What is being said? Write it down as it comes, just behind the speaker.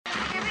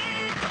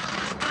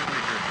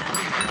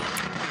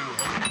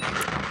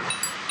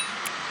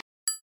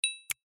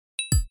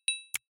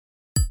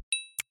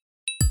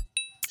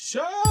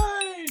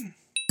Shine!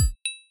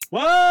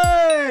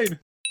 Wayne!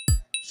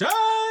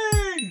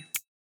 Shine!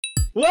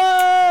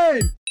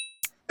 Wayne!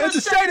 It's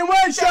a Shane and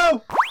Wayne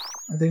show!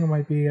 I think it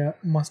might be a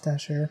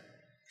mustache hair.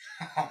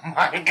 Oh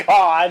my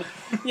god.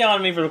 Yelling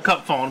at me for the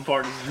cup falling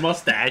apart. This is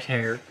mustache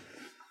hair.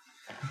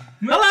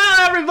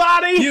 Hello,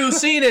 everybody! You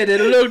seen it.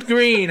 It looked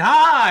green.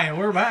 Hi,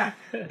 we're back.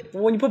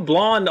 Well, when you put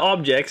blonde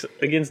objects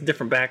against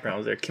different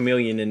backgrounds, they're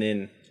chameleon and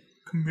in.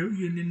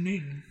 Chameleon and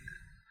in.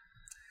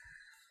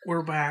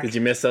 We're back. Did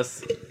you miss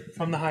us?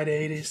 From the high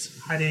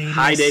 80s.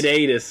 High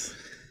date-atus.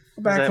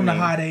 We're back from the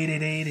high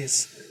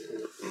 80s.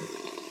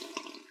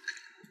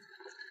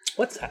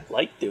 What's that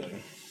light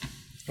doing?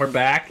 We're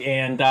back,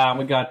 and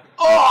we got...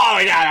 Oh,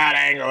 we got that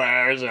angle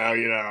there, so,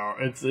 you know,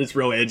 it's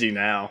real edgy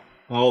now.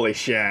 Holy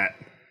shit.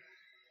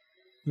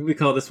 We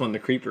call this one the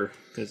creeper,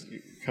 because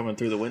you're coming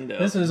through the window.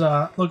 This is,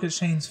 look at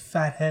Shane's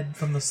fat head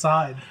from the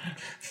side.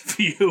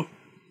 View.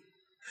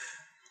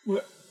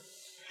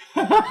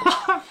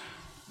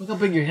 Look how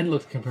big your head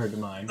looks compared to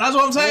mine. That's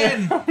what I'm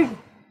saying!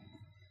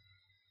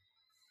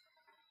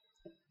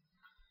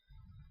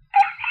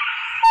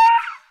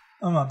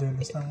 I'm not doing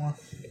this no more.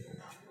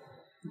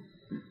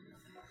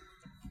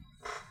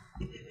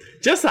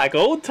 Just like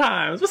old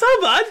times. What's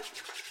up, bud?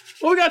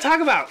 What we gotta talk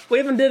about? We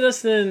haven't did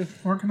this in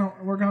We're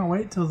gonna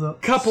wait till the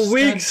couple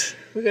weeks.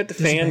 We got the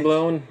fan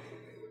blowing.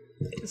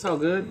 It's all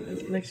good.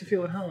 It makes you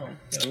feel at home.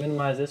 Gotta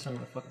minimize this. I'm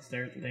gonna fucking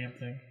stare at the damn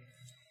thing.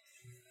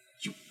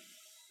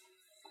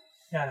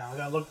 Yeah, no, I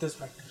gotta look this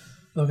way.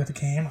 Look at the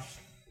camera.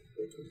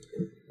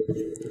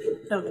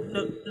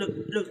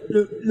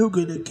 Look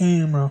at the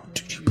camera.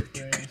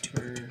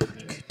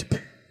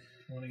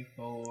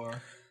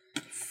 24.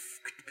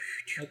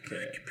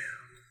 Okay.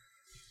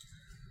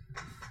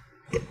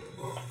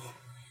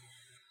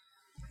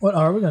 What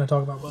are we gonna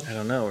talk about, bud? I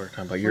don't know. We're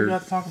talking about What do your. we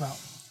have to talk about?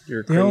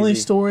 Your The only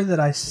story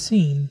that I've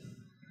seen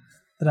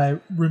that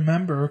I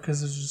remember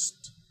because it's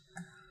just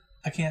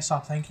I can't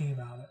stop thinking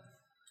about it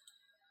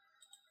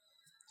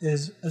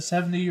is a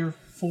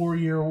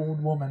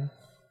 74-year-old woman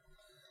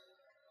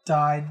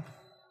died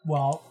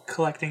while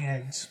collecting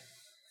eggs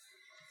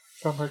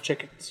from her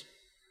chickens.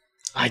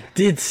 I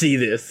did see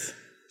this.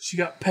 She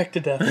got pecked to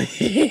death.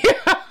 Yeah.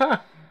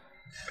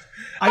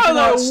 I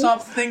cannot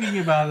stop thinking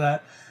about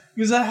that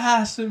because that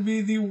has to be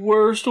the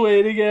worst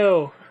way to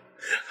go.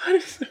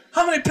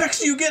 How many pecks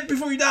do you get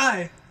before you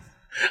die?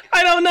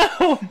 I don't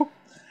know.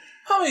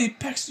 How many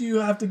pecks do you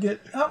have to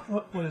get?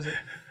 What is it?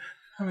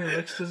 How many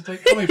licks does it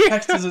take? How many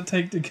pecks does it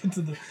take to get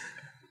to the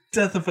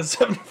death of a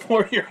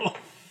 74-year-old?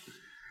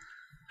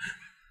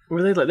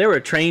 Were they like they were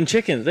trained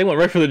chickens? They went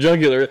right for the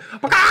jugular.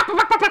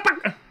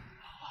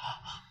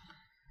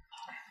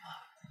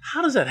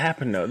 How does that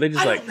happen though? They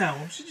just I don't know.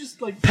 She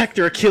just like pecked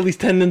her Achilles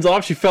tendons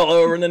off. She fell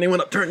over, and then they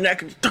went up to her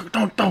neck and don't.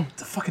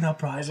 the fucking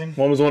uprising.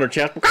 One was on her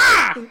chest.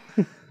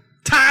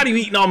 Tired of you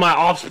eating all my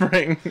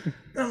offspring.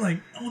 I'm like,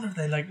 I wonder if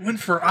they like went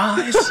for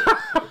eyes.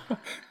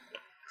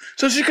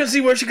 So she couldn't see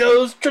where she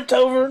goes. Tripped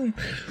over. And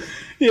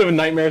you having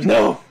nightmares?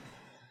 No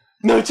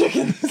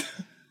chickens.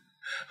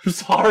 I'm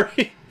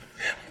sorry.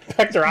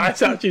 Pecked her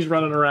eyes out. She's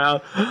running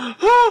around.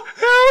 Oh,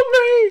 help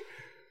me!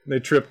 And they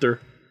tripped her.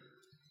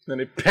 Then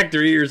they pecked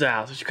her ears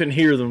out so she couldn't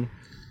hear them.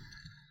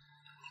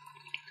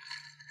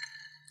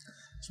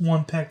 It's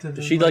one peck to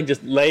the. Did she like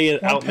just lay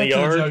out in the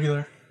yard?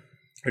 Jugular.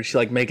 Or did she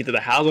like make it to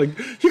the house? Like,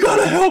 you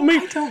gotta help me!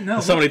 I don't know.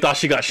 And somebody thought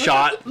she got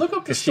shot. Look up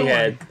the because she story.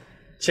 had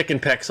chicken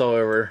pecks all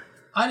over her.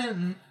 I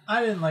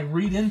didn't like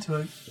read into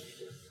it,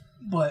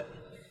 but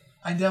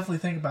I definitely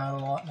think about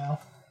it a lot now.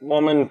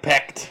 Woman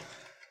pecked.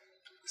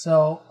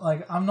 So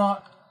like, I'm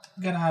not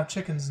gonna have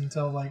chickens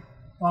until like,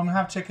 well, I'm gonna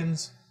have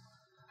chickens,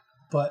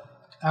 but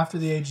after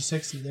the age of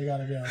 60, they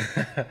gotta go.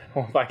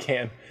 Well, if I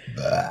can.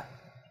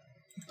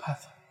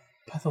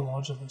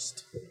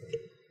 Pathologist.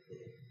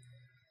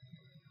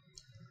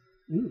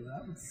 Ooh,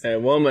 that was... A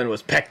woman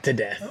was pecked to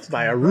death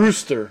by a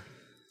rooster.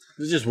 It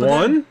was just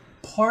one?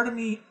 Part of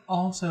me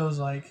also is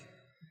like,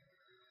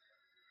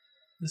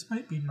 this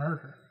might be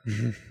murder.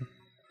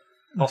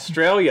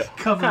 Australia.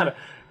 Cover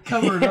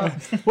it up.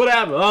 What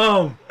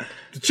happened?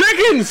 The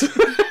chickens!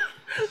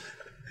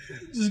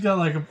 Just got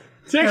like a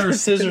pair of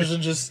scissors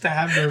and just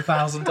stabbed her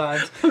 1,000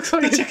 times. Looks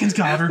like the chicken's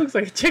got her. Looks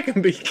like a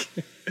chicken beak.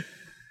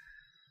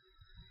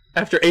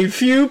 After a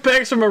few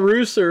pecks from a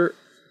rooster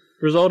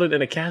resulted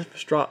in a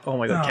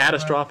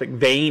catastrophic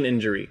vein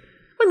injury.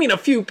 What do you mean a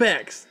few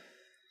pecks?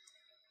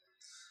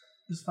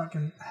 Just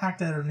fucking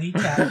hacked at her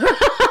kneecap.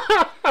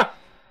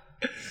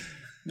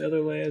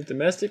 Netherlands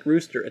domestic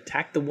rooster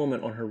attacked the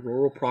woman on her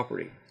rural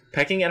property,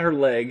 pecking at her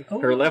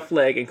left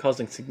leg, and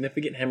causing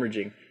significant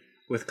hemorrhaging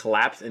with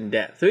collapse and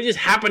death. So it just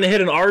happened to hit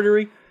an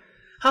artery.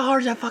 How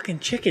hard is that fucking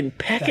chicken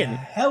pecking? The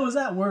hell was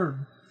that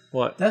word?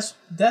 What?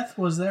 Death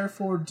was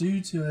therefore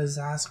due to a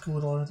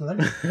vascular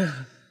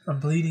from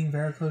bleeding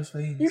varicose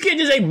veins. You can't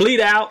just say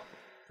bleed out.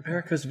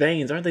 Varicose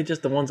veins, aren't they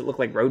just the ones that look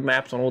like road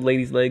maps on old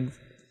ladies' legs?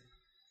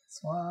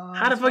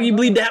 How the fuck you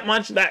bleed that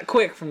much that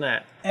quick from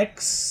that?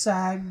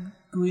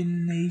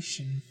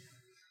 Exsanguination.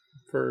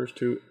 Refers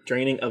to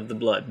draining of the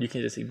blood. You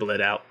can't just see bled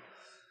out.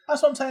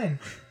 That's what I'm saying.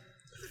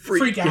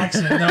 Freak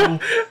accident. No,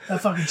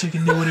 that fucking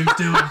chicken knew what he was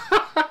doing.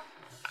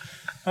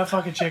 That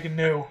fucking chicken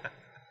knew.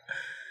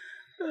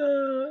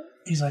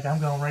 He's like, I'm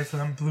going right for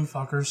them blue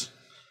fuckers.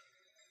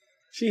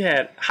 She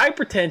had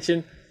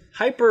hypertension,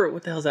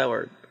 what the hell's that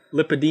word?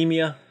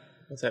 Lipidemia?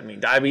 What's that mean?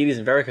 Diabetes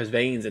and varicose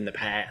veins in the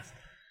past.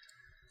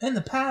 In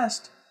the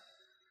past?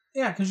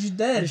 Yeah, because she's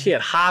dead. She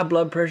had high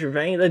blood pressure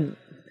veins. They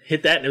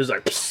hit that and it was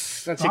like,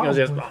 psst, that chicken was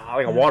just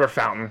like a water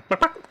fountain.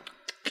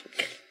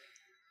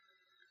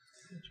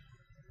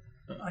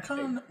 I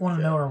kind of want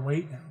to know her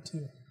weight now,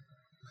 too.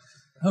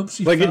 I hope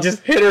she it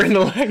just hit her in the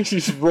leg and she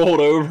just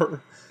rolled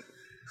over.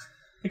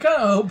 I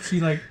kind of hope she,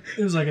 it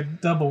was like a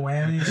double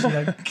whammy.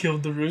 She,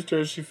 killed the rooster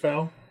as she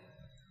fell.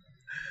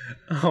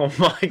 Oh,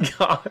 my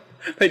God.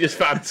 They just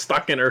found it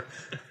stuck in her.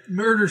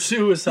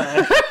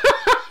 Murder-suicide.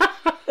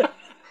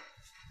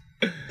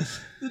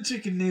 The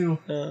chicken knew.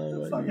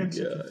 Oh, the fucking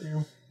chicken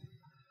knew.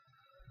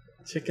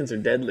 Chickens are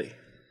deadly.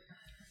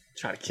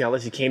 Try to kill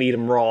us. You can't eat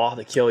them raw.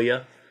 They kill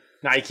you.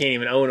 Now you can't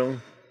even own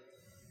them.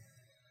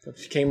 So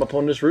she came up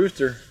on this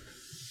rooster.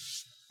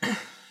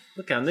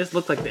 Look on this.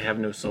 Looks like they have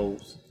no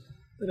souls.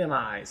 Look at them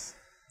eyes.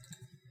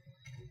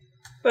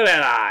 Look at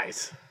that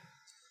eyes.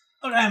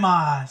 Look at them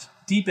eyes.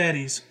 Deep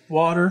eddies,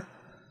 water,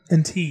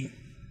 and tea.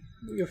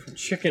 We go from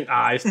chicken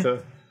eyes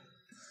to...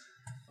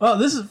 Oh,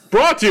 this is...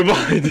 Brought to you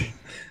by...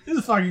 This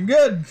is fucking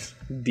good.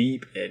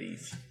 Deep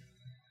eddies.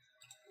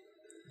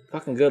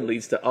 Fucking good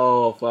leads to...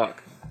 Oh,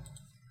 fuck.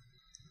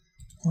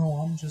 Oh,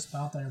 I'm just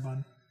about there,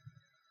 bud.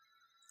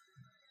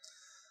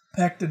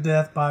 Pecked to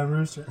death by a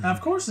rooster. Now,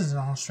 of course it's in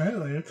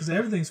Australia, because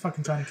everything's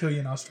fucking trying to kill you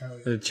in Australia.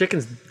 The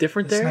chicken's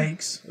different The there?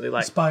 snakes, They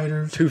like the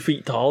spiders, 2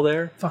 feet tall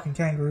there? fucking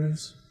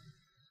kangaroos.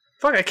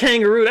 Fuck a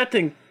kangaroo, that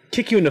thing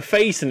kick you in the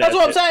face. And That's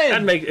what I'm saying.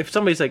 That'd make, if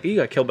somebody's like, you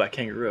got killed by a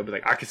kangaroo, I'd be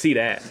like, I could see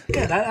that.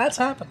 Yeah, that's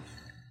happened.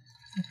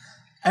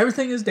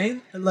 Everything is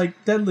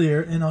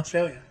deadlier in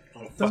Australia.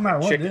 Doesn't matter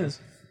what it is.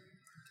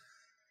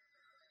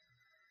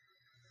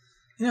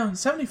 You know,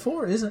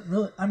 74 isn't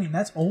really... I mean,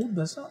 that's old,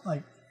 but it's not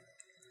like...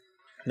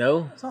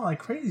 No? It's not like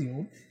crazy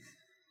old.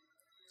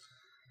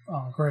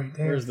 Oh, great.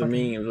 Where's the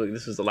meme? Look,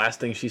 this was the last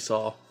thing she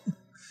saw.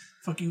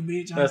 Fuck you,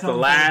 bitch. That's the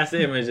last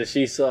image that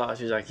she saw.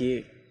 She's like,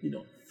 yeah, you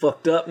done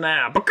fucked up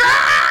now.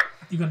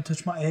 You gonna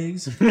touch my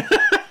eggs? You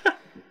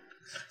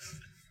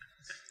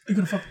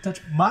gonna fucking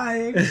touch my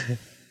eggs?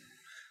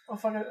 Oh,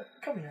 fucking,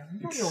 come here.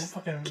 Give me your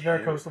fucking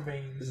varicose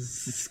veins. This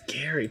is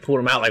scary. Pulled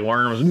them out like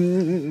worms.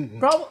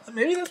 Probably,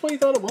 maybe that's what he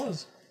thought it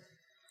was.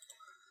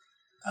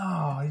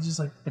 Oh, he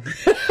just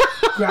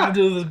grabbed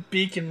it with his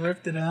beak and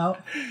ripped it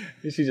out.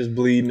 She's just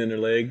bleeding in her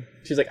leg.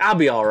 She's like, I'll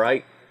be all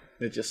right.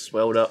 It just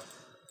swelled up.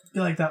 Be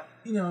like that,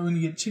 you know, when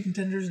you get chicken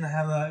tenders and they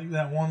have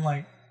that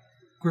one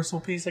gristle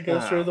piece that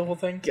goes through the whole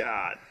thing.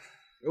 God.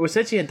 It was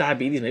said she had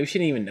diabetes. Maybe she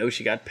didn't even know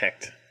she got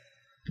pecked.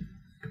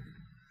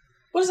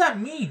 What does that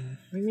mean?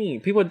 What do you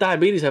mean? People with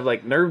diabetes have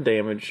nerve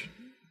damage.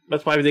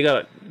 That's why they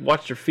gotta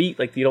watch their feet.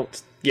 You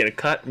don't get a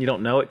cut and you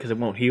don't know it because it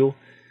won't heal.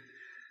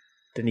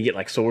 Then you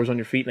get sores on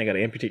your feet and they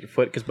gotta amputate your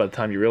foot because by the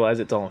time you realize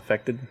it's all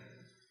infected.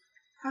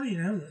 How do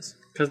you know this?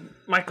 Because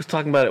Mike was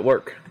talking about it at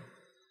work.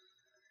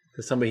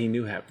 Because somebody he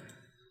knew happened.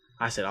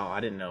 I said, oh, I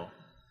didn't know.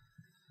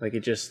 It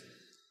just...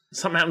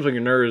 Something happens when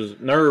your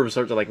nerves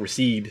start to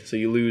recede, so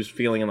you lose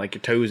feeling in your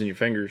toes and your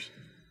fingers.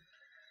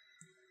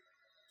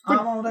 Do you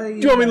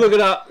want me to look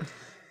it up?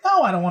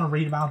 No, I don't want to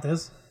read about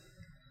this.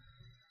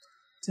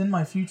 It's in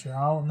my future.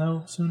 I'll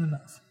know soon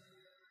enough.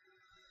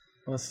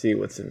 Let's see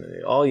what's in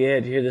the... Oh, yeah,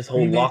 did you hear this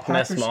whole Green Bay Loch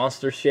Ness Packers?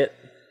 Monster shit?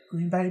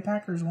 Green Bay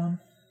Packers won.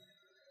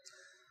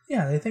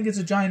 Yeah, they think it's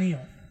a giant eel.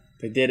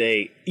 They did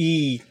a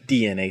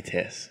eDNA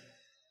test.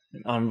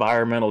 An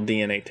environmental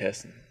DNA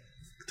test.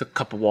 Took a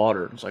cup of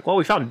water. It's like, well,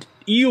 we found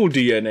eel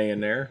DNA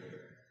in there.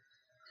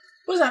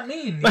 What does that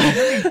mean?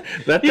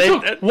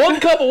 Took one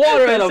cup of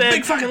water out of a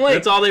big fucking lake.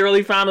 That's all they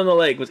really found in the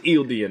lake was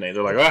eel DNA.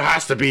 They're like, oh, it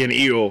has to be an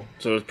eel,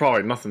 so there's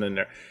probably nothing in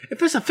there.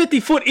 If it's a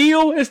 50-foot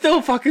eel, it's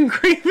still fucking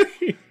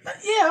creepy.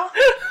 Yeah.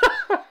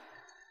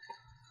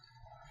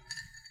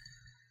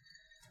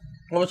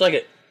 Well, it's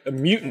like a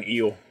mutant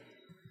eel.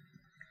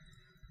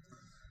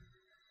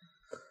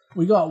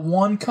 We got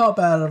one cup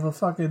out of a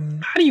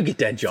fucking... How do you get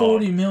that job?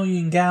 40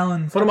 million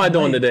gallon... What am I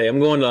doing lake. today?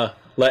 I'm going to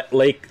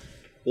Lake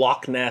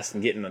Loch Ness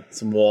and getting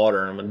some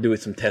water, and I'm going to do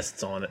some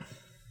tests on it.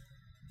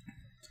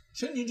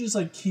 Shouldn't you just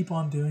keep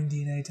on doing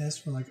DNA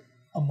tests for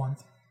a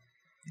month?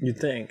 You'd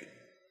think.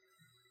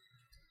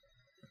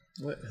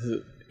 What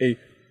is it?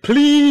 A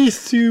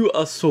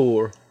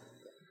plesiosaur.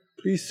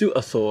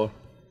 Plesiosaur.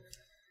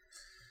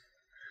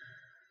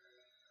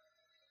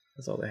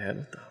 That's all they had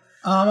with that.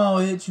 I'm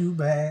gonna hit you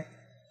back.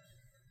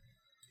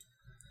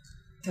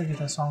 I get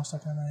that song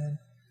stuck in my head.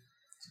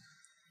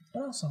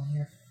 What else on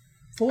here?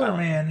 Florida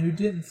man who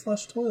didn't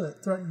flush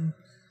toilet threatened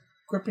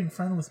gripping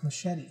friend with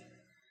machete.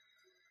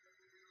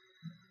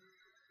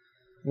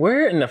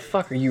 Where in the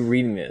fuck are you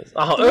reading this?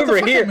 Oh,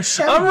 over here.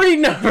 Machete. I'm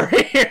reading over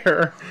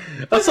here.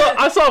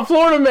 I saw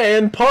Florida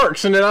man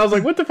Parks, and then I was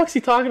like, what the fuck's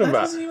he talking That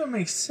about? doesn't even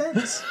make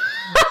sense.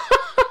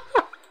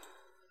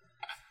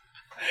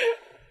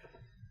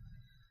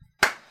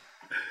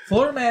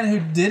 Florida man who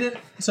didn't...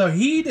 So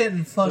he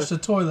didn't flush the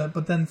toilet,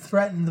 but then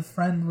threatened the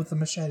friend with a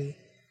machete.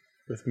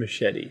 With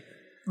machete.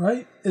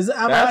 Right?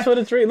 That's what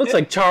it's really... It looks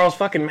like Charles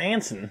fucking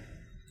Manson.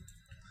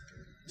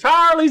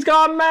 Charlie's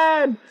gone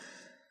mad!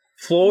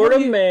 Florida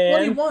man... What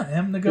do you want?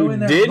 Him to go in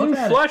there and didn't look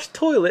at flush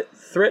toilet,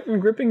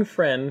 threatened gripping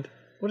friend.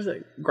 What is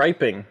it?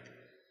 Griping.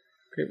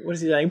 What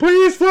is he saying?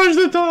 Please flush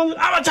the toilet!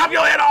 I'm gonna chop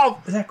your head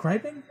off! Is that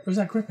griping? Or is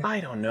that gripping?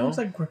 I don't know. It looks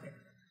like gripping.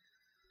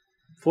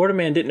 Florida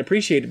man didn't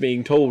appreciate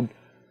being told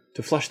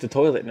to flush the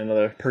toilet in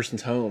another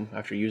person's home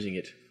after using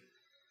it.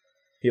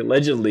 He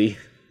allegedly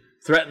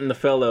threatened the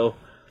fellow...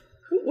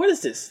 What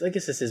is this? I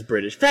guess this is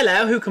British.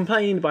 Fellow who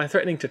complained by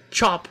threatening to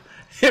chop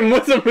him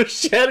with a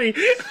machete.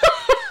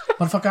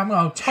 Motherfucker, I'm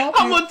gonna chop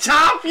you. I'm gonna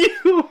chop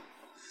you!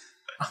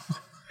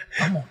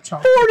 I'm gonna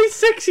chop you.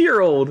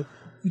 46-year-old.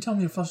 You tell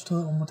me to flush the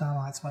toilet one more time,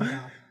 I swear to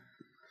God.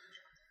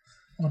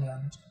 I'm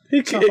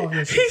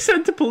gonna He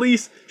said to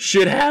police,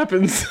 shit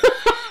happens.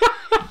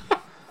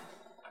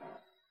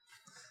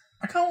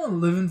 I kind of want to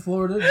live in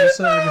Florida just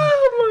so I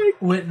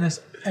can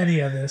witness any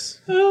of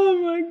this.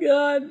 Oh my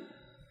God.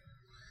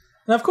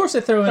 And of course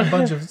they throw in a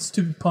bunch of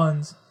stupid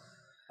puns.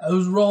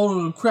 Those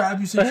roll of crab,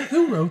 you say,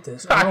 who wrote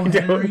this? I don't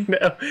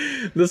know.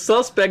 The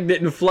suspect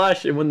didn't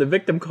flush, and when the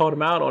victim called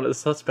him out on it, the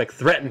suspect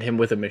threatened him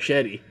with a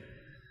machete.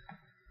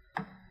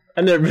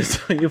 I never been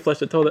telling you to flush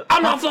the toilet.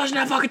 I'm not flushing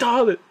that fucking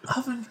toilet.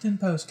 Huffington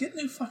Post, get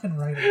new fucking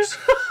writers.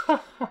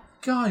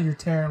 God, you're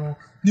terrible.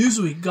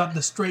 Newsweek got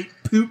the straight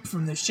poop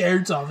from the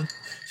sheriff's office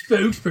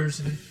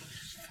spokesperson.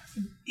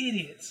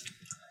 Idiots.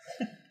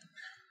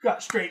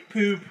 Got straight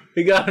poop.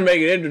 You gotta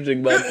make it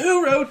interesting, bud.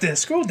 Who wrote this?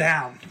 Scroll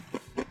down.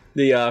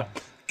 The,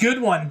 Good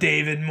one,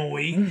 David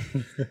Moy.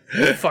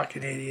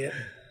 Fucking idiot.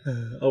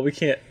 Oh, we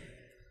can't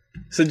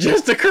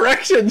suggest a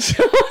correction.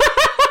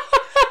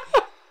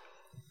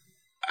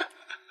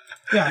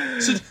 Yeah,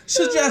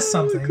 suggest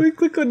something.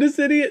 Click on this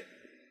idiot.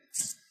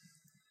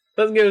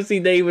 Let's go see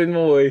David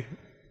Moy.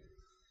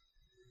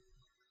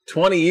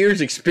 20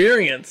 years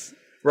experience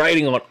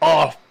writing on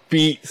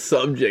offbeat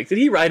subjects. Did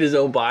he write his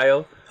own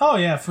bio? Oh,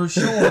 yeah, for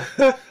sure.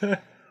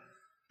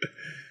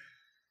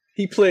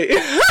 He played...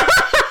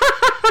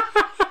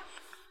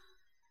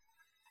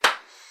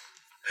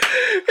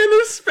 In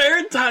his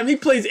spare time, he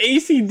plays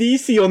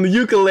AC/DC on the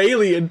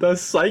ukulele and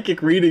does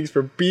psychic readings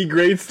for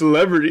B-grade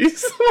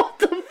celebrities. What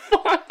the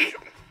fuck?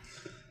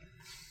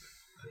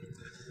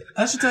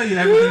 That should tell you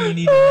everything you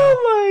need to know. Oh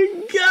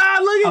my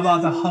God! Look at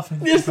about the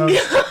Huffington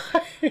Post.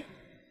 Guy.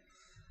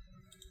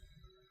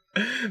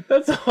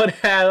 That's all it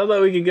had. I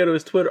thought we could go to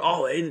his Twitter.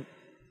 Oh, it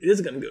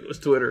is going to go to his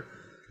Twitter.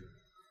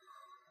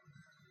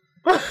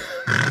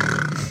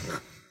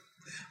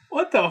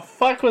 What the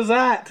fuck was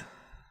that?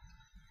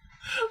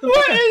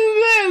 What is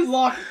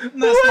this?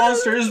 This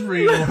monster is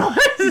real.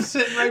 He's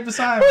sitting right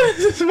beside me. What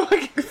is this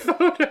fucking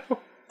photo?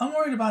 I'm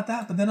worried about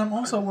that, but then I'm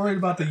also worried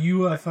about the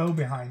UFO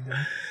behind him.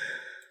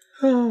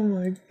 Oh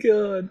my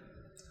God.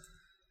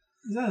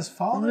 Is that his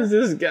father? What is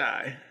this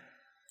guy?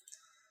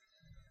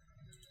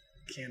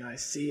 Can I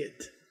see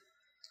it?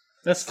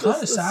 It's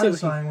kind of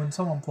satisfying when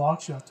someone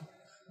blocks you after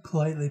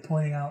politely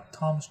pointing out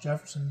Thomas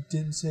Jefferson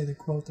didn't say the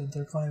quote that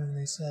they're claiming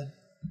they said.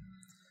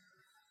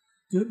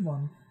 Good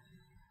one.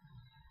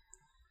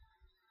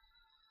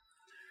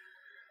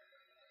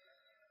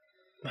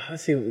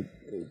 Let's see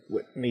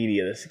what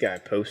media this guy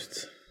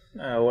posts.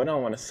 Oh, I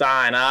don't want to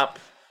sign up.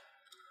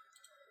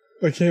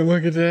 I can't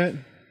look at that.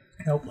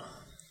 Nope.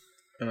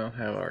 I don't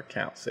have our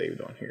account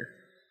saved on here.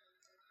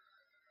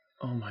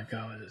 Oh my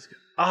God, this guy.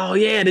 Oh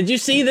yeah, did you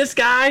see this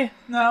guy?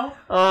 No.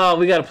 Oh,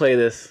 we gotta play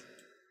this.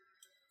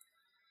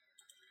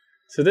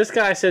 So this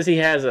guy says he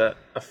has a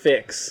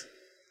fix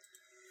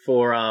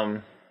for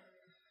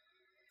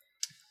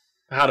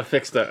how to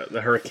fix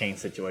the hurricane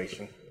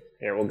situation.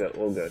 Here, we'll go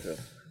to it.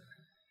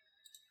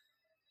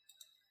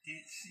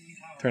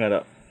 Turn it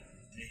up.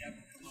 They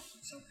haven't come up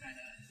with some kind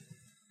of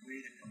way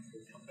to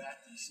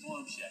combat these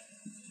storms yet.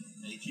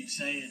 They keep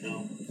saying,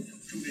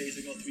 2 days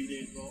ago, 3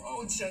 days ago,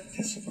 oh, it's set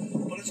this,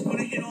 but it's going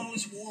to hit all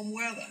this warm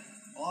weather.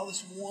 All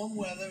this warm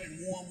weather and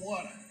warm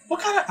water.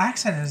 What kind of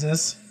accent is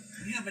this?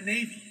 We have a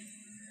Navy.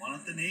 Why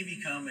don't the Navy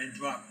come and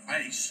drop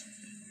ice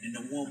in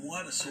the warm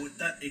water so it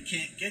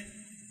can't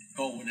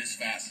going as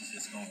fast as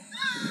it's going?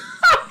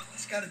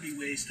 There's got to be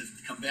ways to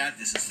combat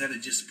this instead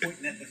of just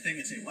pointing at the thing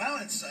and saying, well,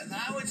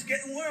 now it's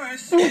getting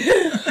worse. We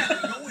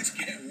know it's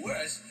getting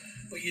worse,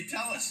 but you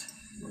tell us,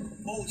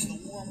 oh, it's the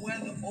warm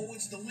weather, oh,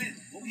 it's the wind.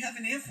 Well, we have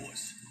an Air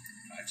Force.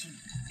 Some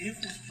Air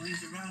Force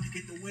planes around to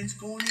get the winds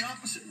going the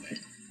opposite way.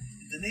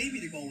 The Navy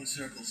to go in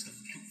circles to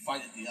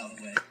fight it the other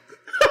way.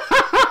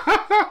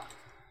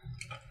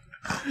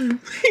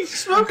 He's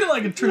smoking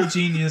like a true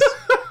genius.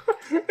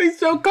 He's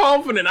so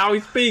confident how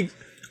he speaks.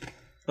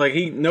 Like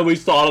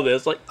nobody's thought of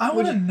this. Like I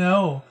want to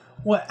know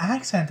what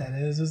accent that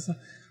is.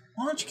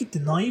 Why don't you get the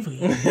Navy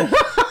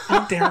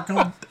out there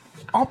going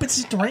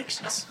opposite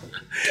directions?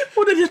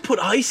 Well, they just put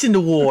ice in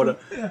the water.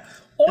 Yeah.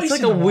 It's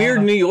like a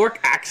weird New York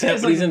accent,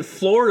 but he's in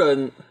Florida,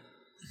 and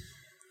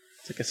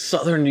it's like a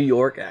southern New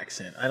York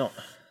accent. I don't.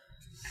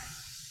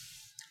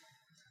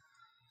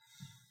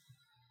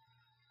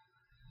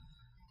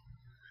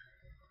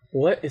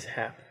 What is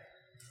happening?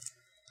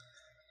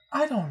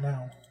 I don't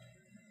know.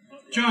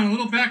 John, a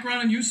little background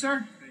on you,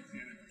 sir.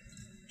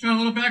 John, a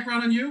little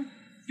background on you.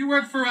 You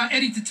work for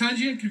Eddie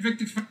Tatunjian,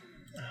 convicted.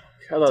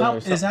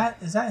 Is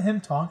that him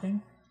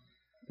talking?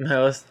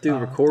 No, let's do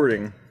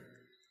recording.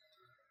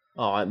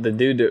 Oh, the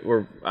dude that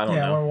I don't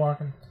know. Yeah, we're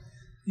walking.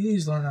 He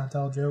needs to learn how to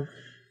tell a joke.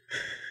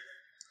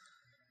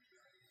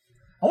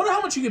 I wonder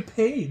how much you get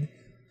paid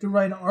to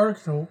write an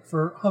article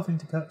for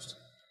Huffington Post.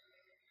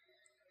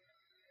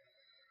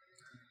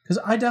 Because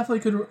I definitely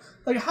could.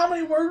 Like, how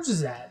many words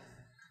is that?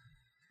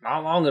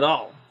 Not long at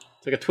all.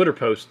 It's like a Twitter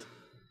post.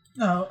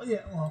 No,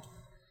 yeah, well.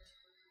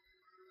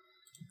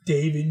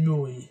 David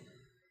Moy.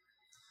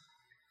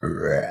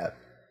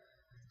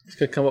 It's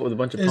gonna come up with a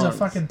bunch of It's puns. a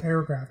fucking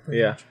paragraph,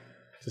 pretty much.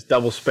 Just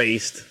double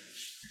spaced.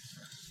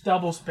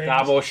 Double spaced.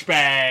 Double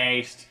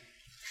spaced.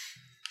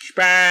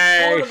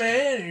 Florida Space.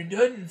 man who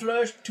doesn't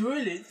flush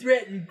toilet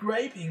threatened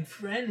griping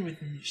friend with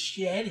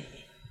machete.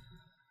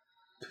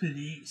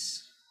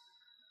 Police.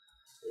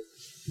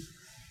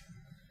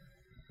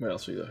 What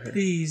else we got here?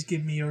 Please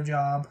give me your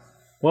job.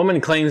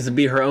 Woman claims to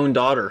be her own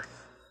daughter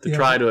to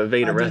try to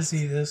evade I did arrest.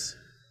 see this.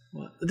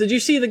 Did you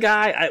see the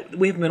guy?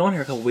 We haven't been on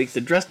here a couple weeks.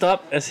 That dressed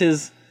up as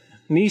his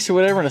niece or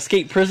whatever and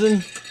escaped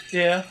prison.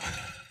 Yeah.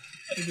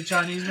 Like the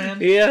Chinese man?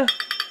 Yeah.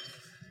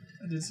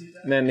 I did see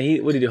that. And then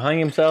what did he do? Hang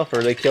himself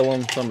or they kill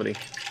him? Somebody.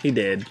 He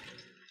did.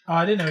 Oh,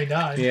 I didn't know he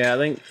died. Yeah, I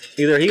think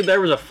either there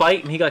was a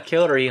fight and he got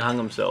killed or he hung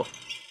himself.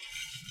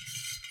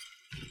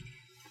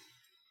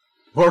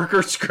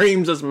 Worker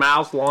screams as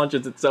mouse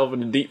launches itself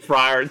in a deep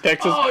fryer in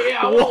Texas. Oh,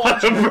 yeah, I wanna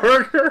watch that.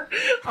 Burger.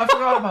 I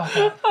forgot about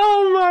that.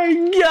 Oh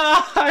my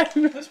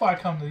god. That's why I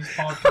come to these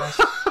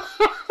podcasts.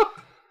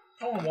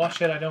 I want to watch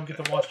shit I don't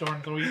get to watch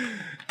during the week.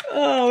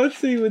 Oh, let's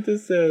see what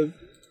this says.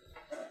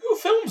 Who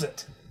films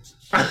it?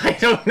 I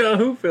don't know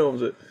who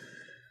films it.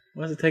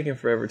 Why is it taking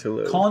forever to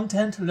load?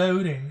 Content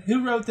loading.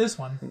 Who wrote this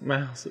one?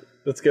 Mouse.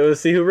 Let's go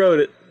see who wrote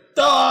it.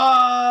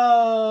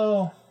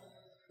 Oh!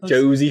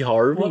 Josie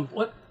Harvey.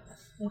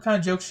 What kind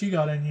of jokes she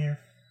got in here?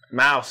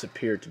 Mouse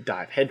appeared to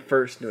dive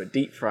headfirst into a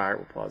deep fryer.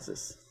 We'll pause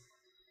this.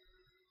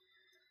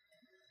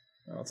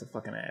 Oh, it's a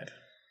fucking ad.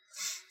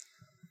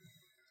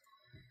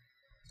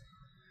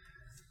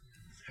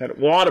 At a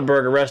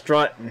Whataburger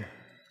restaurant in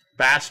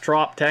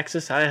Bastrop,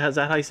 Texas. Is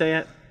that how you say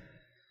it?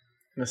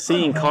 And a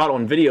scene caught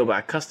on video by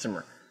a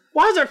customer.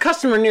 Why is our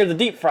customer near the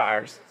deep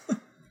fryers?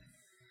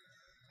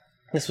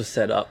 This was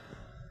set up.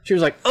 She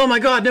was like, "Oh my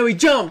god, no, he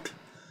jumped!"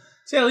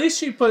 See, at least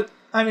she put...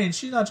 I mean,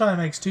 she's not trying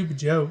to make stupid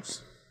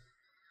jokes.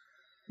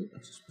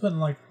 She's putting,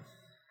 like,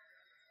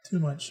 too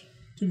much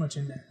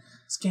in there.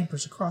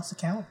 Scampers across the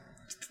counter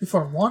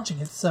before launching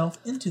itself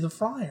into the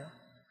fryer.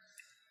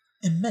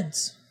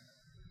 Immense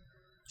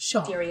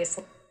shock.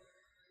 Seriously,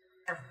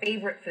 our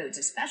favorite foods,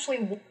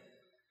 especially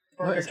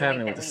What is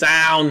happening with the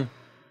sound?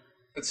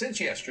 But since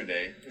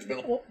yesterday, there's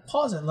been Well,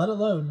 pause it. Let it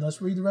load.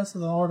 Let's read the rest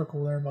of the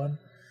article there, bud.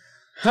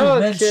 Okay.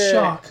 Immense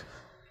shock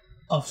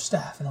of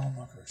staff and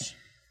onlookers.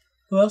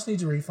 Who else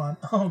needs a refund?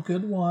 Oh,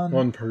 good one.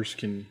 One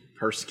person.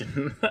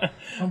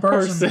 One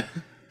person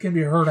can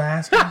be heard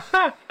asking.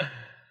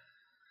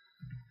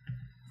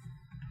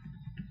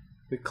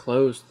 We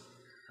closed.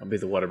 I'll be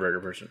the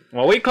Whataburger person.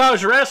 Well, we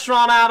closed the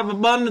restaurant out of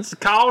abundance of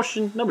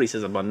caution. Nobody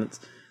says abundance.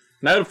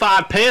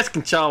 Notified pest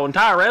control.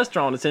 Entire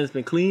restaurant has since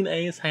been cleaned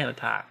and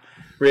sanitized.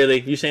 Really?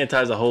 You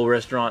sanitize the whole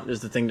restaurant?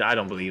 Is the thing? I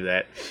don't believe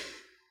that.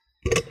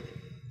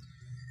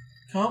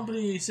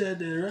 Company said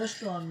the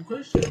restaurant in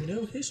question had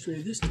no history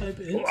of this type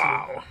of incident.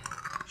 Wow.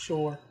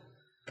 Sure.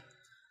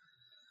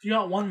 If you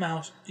got one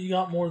mouse, you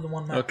got more than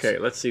one mouse. Okay,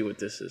 let's see what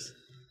this is.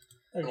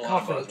 a Like a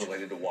lot of buzz cockroach.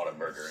 related to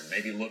Whataburger and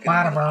maybe looking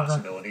at the Whataburger.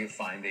 possibility of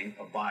finding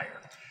a buyer.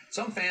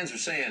 Some fans are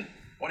saying,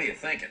 "What are you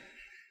thinking?"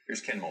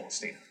 Here's Ken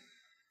Molestina.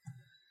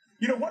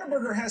 You know,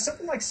 Whataburger has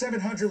something like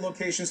 700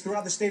 locations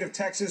throughout the state of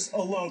Texas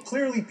alone.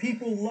 Clearly,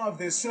 people love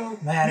this. So you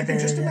can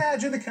just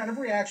imagine the kind of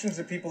reactions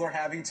that people are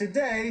having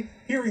today,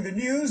 hearing the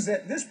news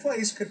that this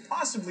place could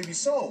possibly be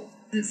sold.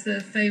 It's the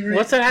favorite.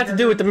 What's that have to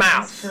do with the burger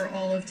mouse? for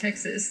all of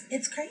Texas?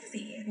 It's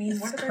crazy. I mean,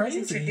 It's Whataburger's a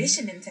crazy.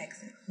 tradition in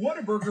Texas.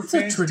 Whataburger It's a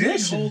fans didn't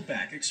tradition. hold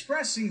back,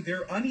 expressing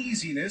their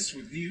uneasiness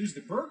with news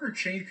the burger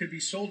chain could be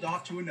sold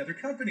off to another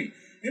company.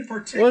 In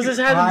particular, What does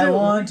this have to I do?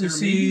 want to their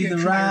see media the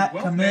engineered rat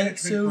wealth commit management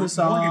group Morgan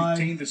suicide.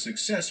 obtained the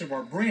success of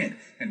our brand,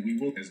 and we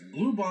will as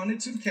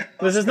bluebonnets and cap.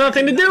 This has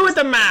nothing to do with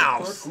the Clerk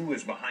mouse. who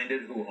is behind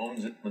it, who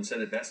owns it, and said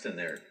it best in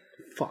there.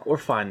 Fuck, we're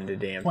finding the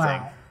damn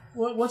Wow.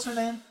 thing. What's her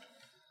name?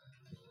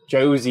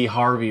 Josie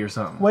Harvey or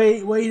something. Way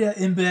to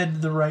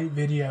embed the right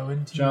video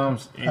into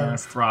Jumps your in a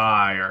post.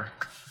 fryer.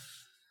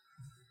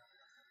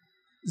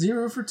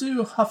 0 for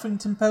 2,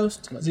 Huffington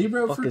Post.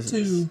 0 fuck for is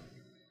 2. this?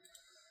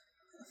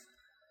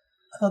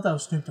 I thought that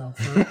was Snoop Dogg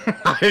for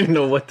I didn't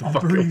know what the a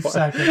fuck brief it was.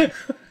 second.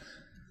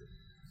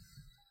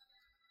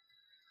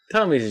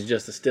 Tell me this is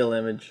just a still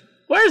image.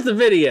 Where's the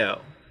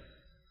video?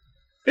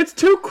 It's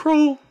too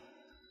cruel.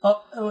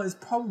 Oh, it's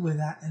probably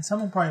that, and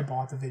someone probably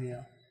bought the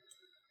video.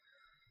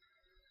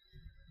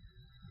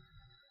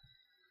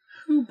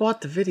 Who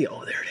bought the video?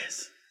 Oh, there it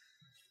is.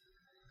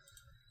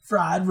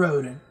 fried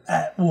rodent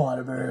at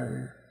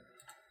Whataburger.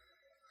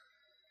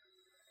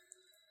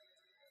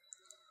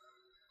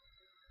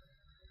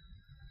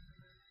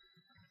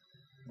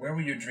 Where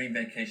will your dream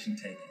vacation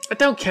take you? I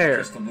don't care.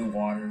 Crystal blue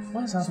waters,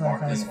 What is up with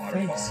that guy's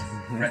sparkling face?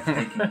 waterfalls,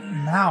 breathtaking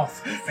views.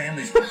 Mouth. Your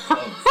families were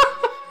close,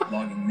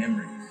 logging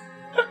memories,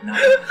 not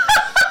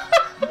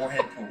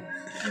Moorhead Pools,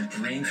 where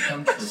dreams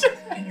come true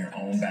in your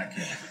own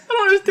backyard. I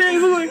don't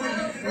understand. He's like,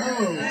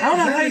 I don't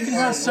know how you can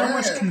have so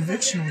much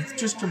conviction with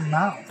just your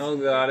mouth. oh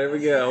god, here we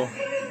go.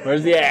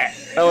 Where's he at?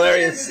 Oh, there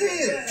he is.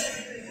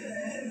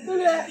 Look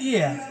at that.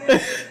 Yeah.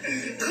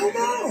 Come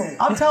on.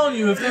 I'm telling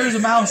you, if there's a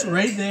mouse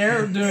right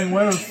there doing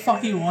whatever the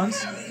fuck he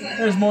wants,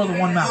 there's more than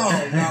one mouse.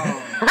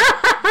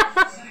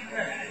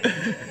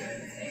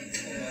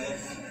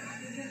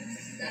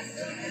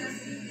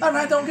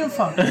 Alright, don't give a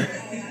fuck.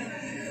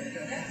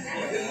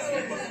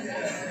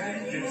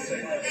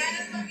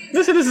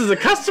 Listen, this is a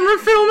customer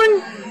filming?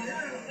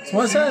 That's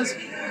what it says.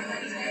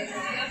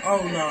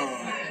 Oh no.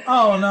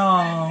 Oh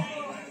no.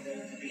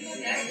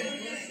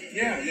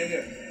 Yeah.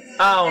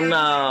 Oh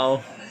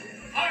no.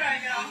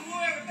 Alright, y'all.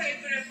 Whoever paid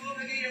for this will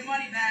get your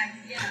money back.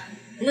 Yeah.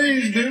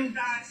 Please do.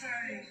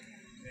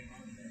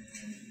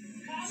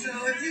 So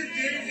if you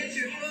didn't get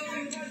your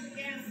food,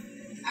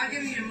 I'll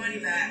give you your money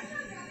back.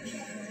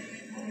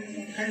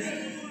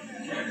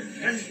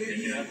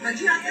 But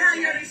you have to have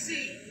your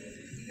receipt.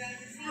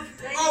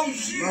 Oh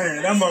shit.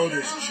 Man, that mode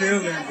is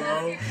chilling,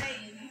 bro.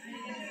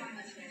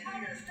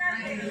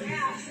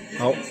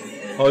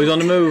 Oh, he's on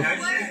the move.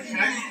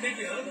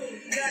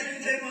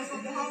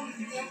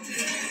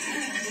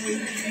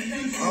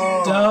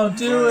 Oh, Don't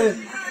do it.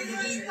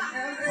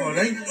 Oh,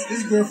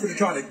 this girl finna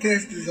try to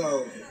catch this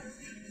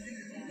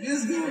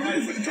This girl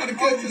really finna try to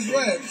catch this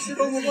rat. Shit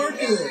don't even work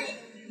here.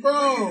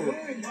 Bro.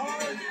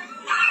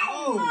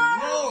 Oh,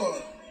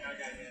 Lord.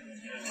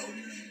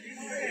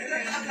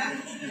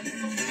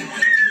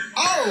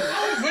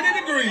 Oh, 20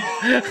 degrees.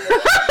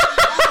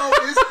 Oh,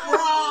 it's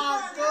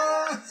fried,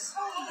 guys.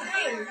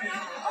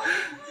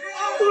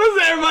 What's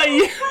everybody?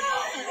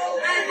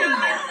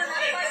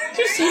 Did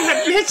you see that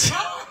bitch?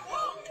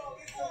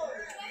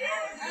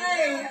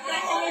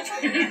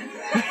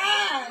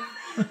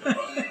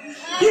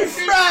 You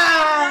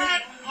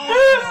fried!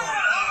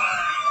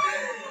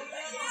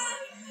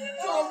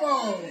 Come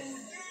on.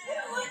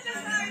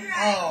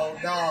 Oh,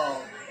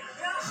 no.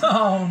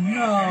 Oh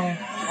no.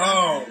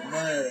 Oh,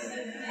 man.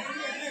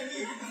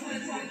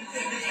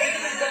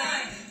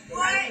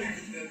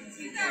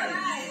 No.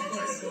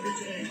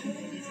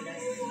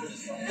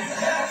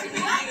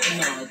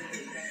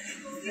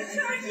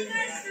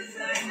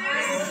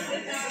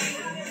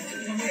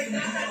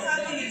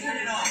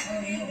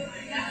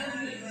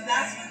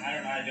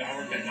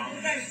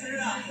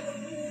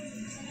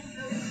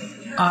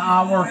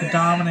 I work at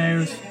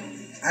Domino's.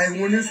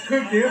 Hey, when it's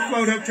cooked, it'll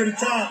float up to the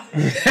top.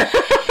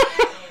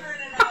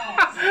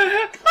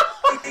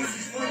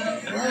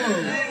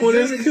 When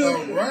it's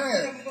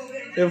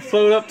cooked, it'll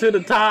float up to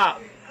the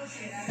top.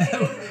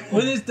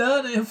 When it's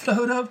done, it'll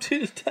float up to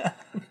the top.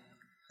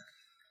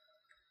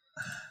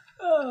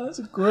 Oh, that's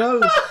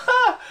gross.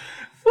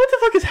 What the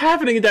fuck is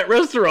happening at that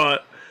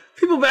restaurant?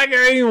 People back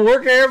there ain't even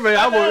work there, but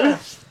I'm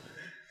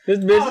this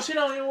bitch, Oh, she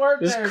don't even work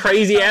this there.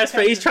 crazy ass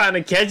face trying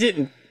to catch it,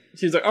 and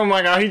she's like, "Oh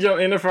my god, he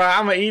jumped in the fry.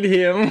 I'm gonna eat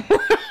him."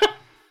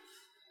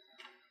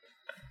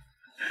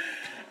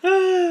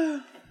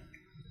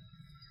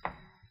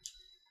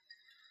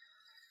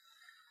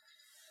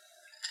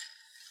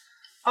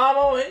 I'm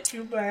gonna hit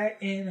you back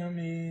in a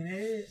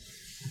minute.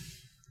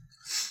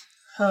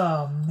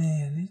 Oh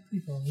man, these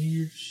people are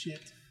weird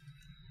shit.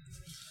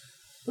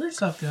 Weird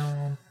stuff going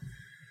on.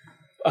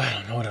 I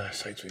don't know what other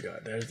sites we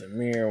got. There's the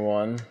mirror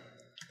one.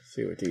 Let's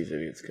see what these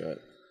idiots got.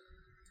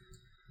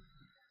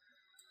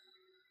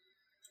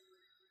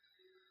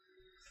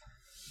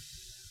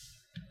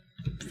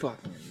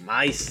 Fucking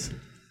mice.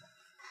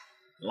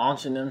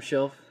 Launching them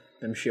shelf.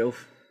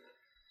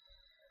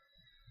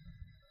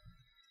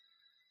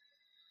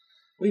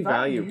 We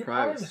value your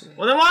privacy. privacy.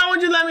 Well, then why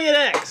would you let me at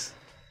X?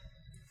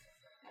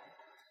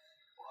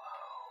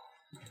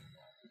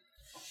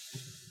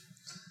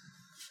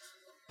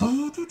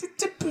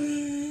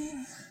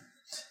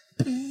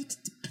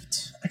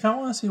 I kind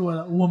of want to see what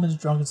a woman's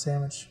drunken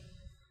sandwich.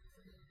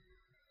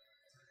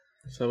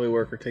 Subway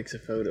worker takes a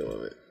photo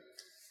of it.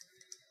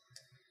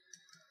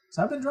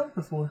 So I've been drunk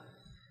before.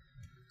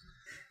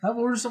 I've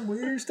ordered some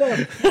weird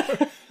stuff.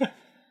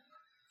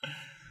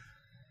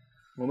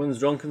 Woman's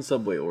drunken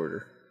Subway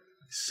order.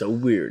 So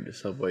weird. The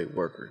Subway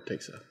worker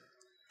takes a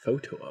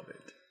photo of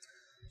it.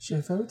 Show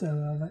a photo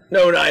of it.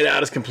 No night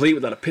out is complete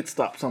without a pit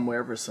stop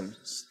somewhere for some.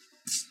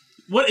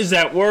 What is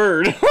that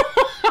word?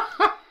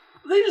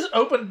 They just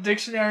open a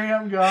dictionary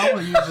up and go, I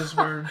want to use this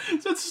word.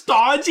 Is that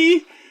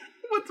stodgy?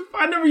 What the?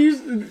 I never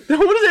used. What does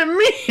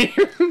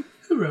that mean?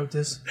 Who wrote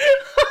this?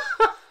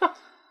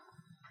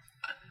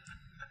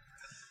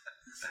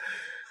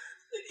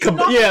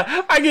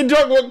 Yeah, I get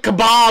drunk with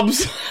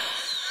kebabs.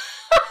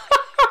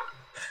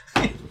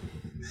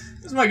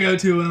 This is my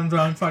go-to when I'm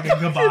drunk. Fucking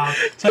kebab.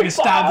 So I can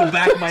stab the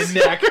back of my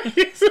neck.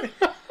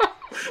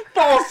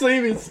 Fall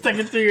asleep and stick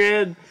it to your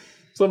head.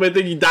 Somebody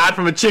think you died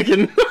from a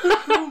chicken.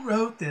 Who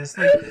wrote this?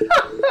 Like,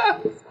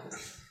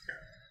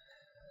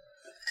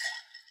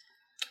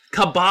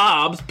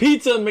 kebabs,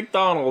 pizza, and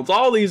McDonald's.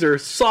 All these are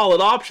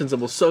solid options that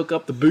will soak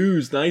up the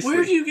booze nicely.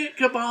 where do you get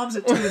kebabs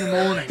at 2 in the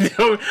morning?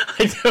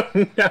 I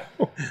don't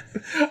know.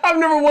 I've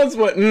never once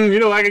went, you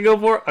know what I can go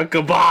for? A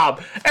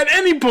kebab. At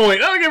any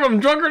point. I don't care if I'm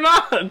drunk or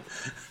not.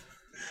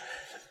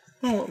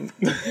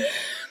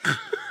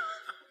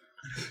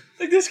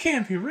 Like, this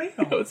can't be real.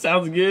 You know, it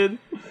sounds good.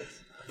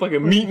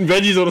 Fucking meat and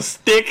veggies on a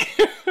stick.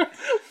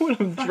 When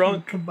I'm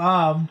drunk.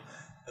 Kebab.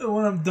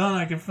 When I'm done,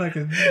 I can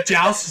fucking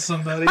joust with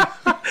somebody.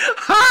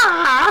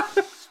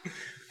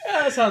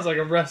 Yeah, that sounds like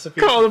a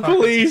recipe. Call the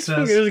police.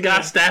 Success. There's a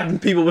guy stabbing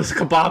people with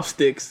kebab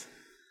sticks.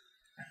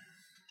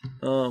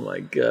 Oh my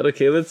god.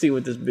 Okay, let's see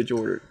what this bitch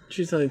ordered.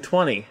 She's only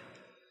 20.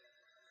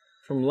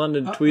 From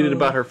London, tweeted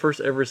about her first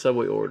ever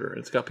Subway order.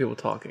 It's got people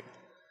talking.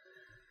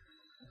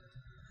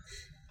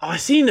 Oh, I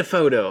seen the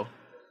photo.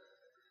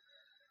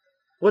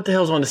 What the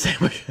hell's on the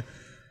sandwich?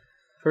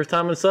 First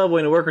time in Subway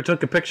and a worker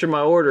took a picture of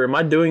my order. Am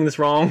I doing this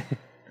wrong?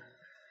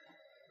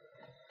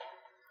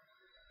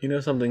 You know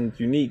something's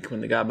unique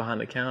when the guy behind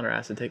the counter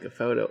asked to take a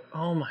photo.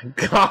 Oh my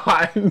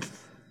god.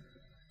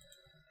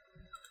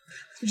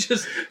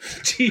 Just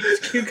cheese,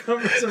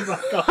 cucumbers, and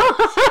black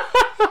olives.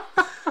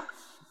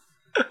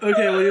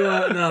 Okay, what do you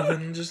want?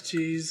 Nothing, just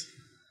cheese.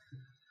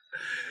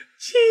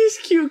 Cheese,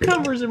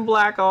 cucumbers, and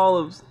black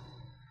olives.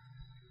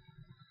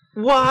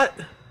 What?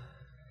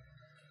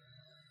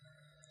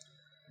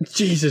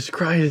 Jesus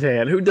Christ,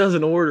 man. Who does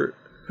order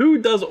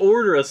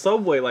a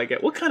Subway like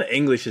that? What kind of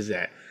English is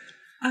that?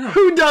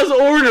 Who does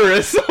order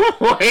a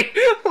Subway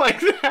like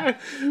that?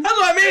 That's what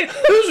I mean.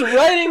 Who's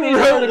writing these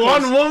articles?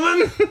 One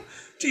woman?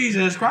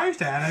 Jesus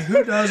Christ, Adam.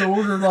 Who does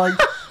order like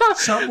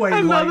Subway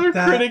Another like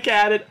that? critic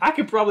added, I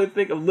could probably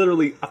think of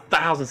literally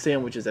 1,000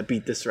 sandwiches that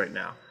beat this right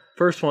now.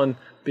 First one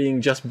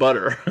being just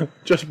butter.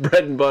 Just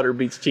bread and butter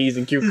beats cheese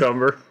and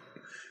cucumber.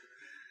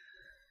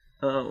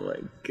 Oh my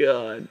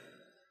god.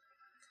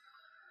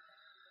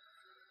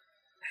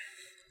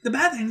 The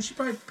bad thing is she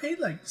probably paid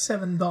like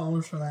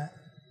 $7 for that.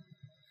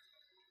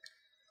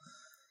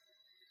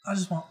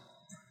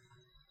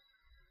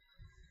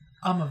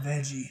 I'm a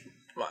veggie.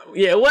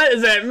 Yeah, what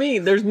does that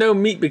mean? There's no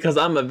meat because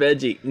I'm a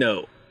veggie.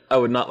 No, I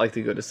would not like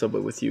to go to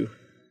Subway with you.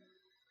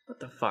 What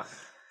the fuck?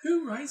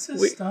 Who writes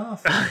this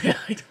stuff?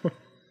 I don't.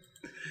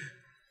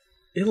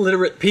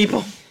 Illiterate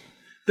people.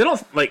 They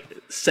don't like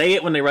say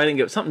it when they write it and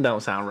go, something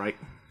don't sound right.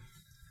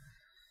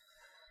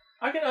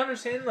 I can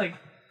understand, like,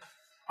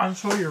 I'm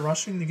sure you're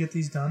rushing to get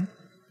these done.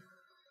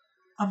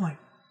 I'm like,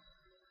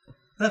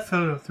 that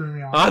photo threw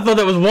me off. I thought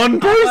that was one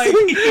person.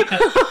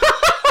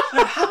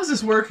 Like, how is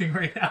this working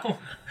right now?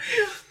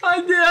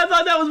 I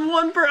thought that was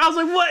one person. I was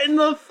like, what in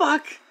the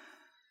fuck?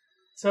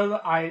 So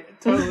I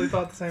totally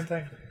thought the same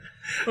thing.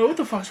 But what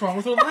the fuck's wrong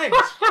with her legs?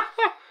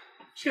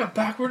 She got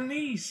backward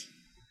knees.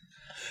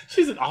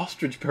 She's an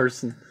ostrich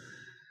person.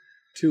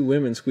 Two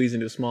women squeeze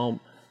into a small...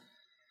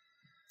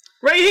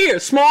 Right here!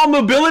 Small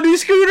mobility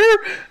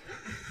scooter?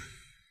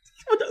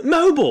 What the...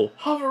 Mobile!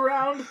 Hover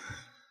around.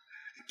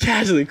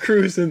 Casually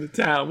cruise into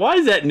town. Why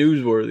is that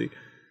newsworthy?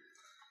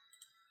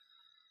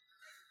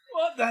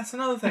 Well, that's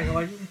another thing.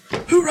 Like,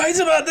 who writes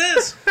about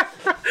this?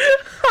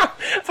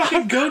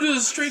 Fucking go to the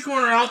street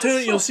corner out to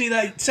it, you'll see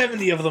like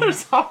 70 of them.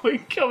 There's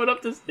always coming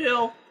up this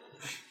hill.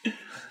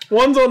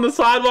 One's on the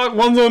sidewalk,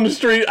 one's on the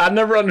street. I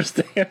never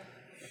understand.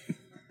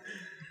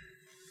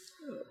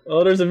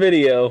 Oh, there's a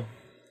video.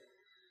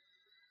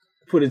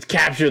 Footage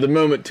captured the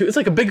moment. It's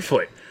like a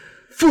Bigfoot.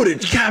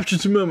 Footage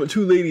captures the moment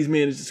two ladies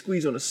managed to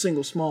squeeze on a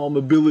single small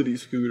mobility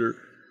scooter.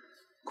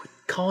 Quit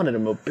calling it a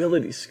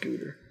mobility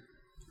scooter.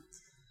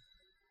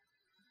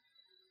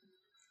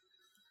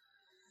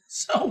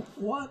 So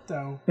what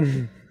though?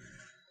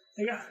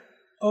 They got,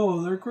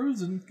 they're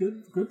cruising.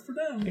 Good for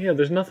them. Yeah,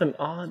 there's nothing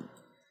odd.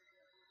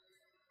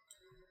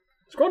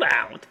 Scroll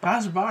down.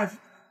 Passerby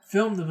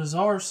filmed the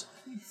bizarre.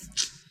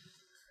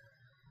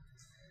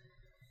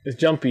 It's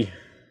jumpy.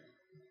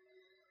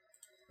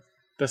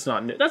 That's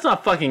not new. That's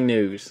not fucking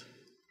news.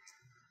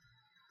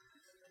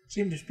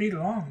 Seemed to speed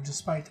along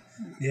despite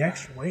the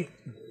extra weight.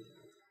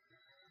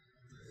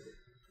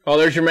 Oh,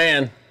 there's your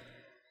man.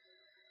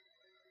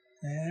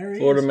 There he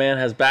Florida is. man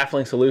has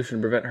baffling solution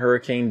to prevent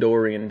Hurricane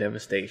Dorian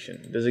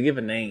devastation. Does it give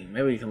a name?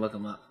 Maybe you can look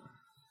him up.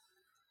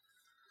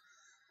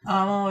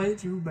 Oh, it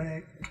drew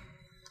back.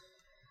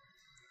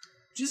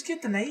 Just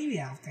get the Navy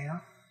out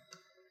there.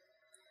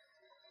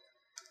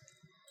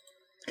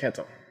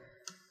 Cancel.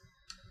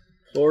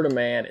 Florida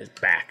man is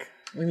back.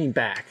 What do you mean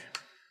back?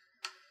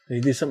 Did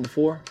he do something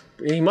before?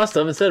 He must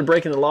have. Instead of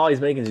breaking the law,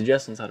 he's making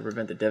suggestions how to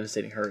prevent the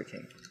devastating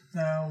hurricane.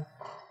 No.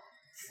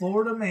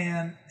 Florida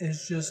man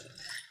is just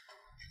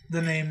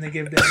the name they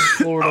give to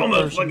every Florida I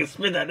almost person. fucking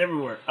spit that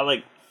everywhere. I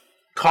like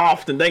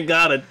coughed and thank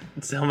God I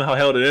somehow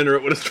held it in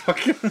it with a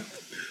fucking...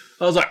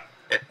 I was like...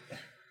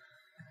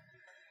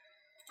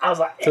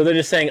 So they're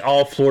just saying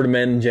all Florida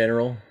men in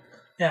general?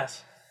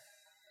 Yes.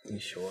 You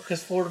sure?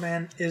 Because Florida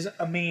man is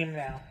a meme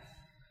now.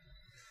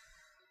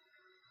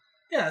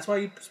 Yeah, that's why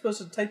you're supposed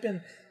to type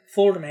in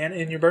Florida man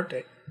in your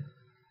birthday.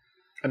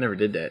 I never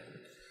did that.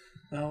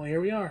 Oh,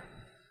 here we are.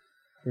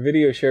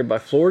 Video shared by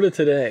Florida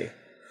Today.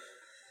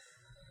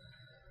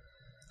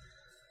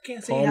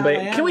 Can't see Palm how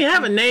Bay. they Can we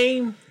have a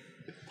name?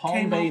 Palm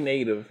Came Bay up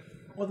native.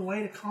 with a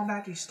way to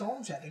combat these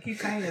storms yet. They keep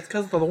saying it's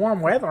because of the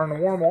warm weather and the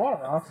warm water.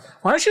 Huh?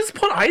 Why don't you just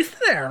put ice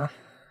there?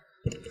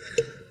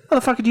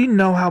 Motherfucker, do you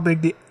know how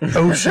big the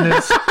ocean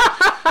is?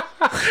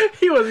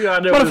 He was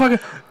going to Motherfucker,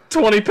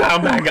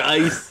 20-pound bag of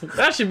ice.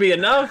 That should be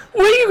enough.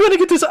 where are you going to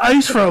get this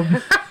ice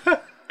from?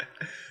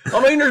 I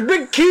mean, there's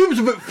big cubes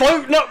of it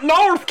floating up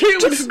north.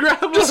 Can't we just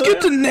grab one? Just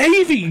get the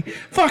Navy.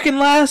 Fucking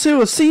lasso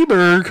a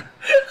Seaberg.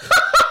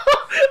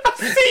 A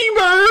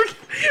Seaberg.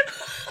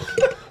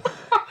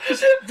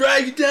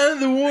 Drag it down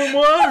to the warm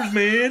waters,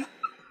 man.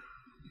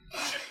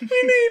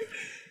 We need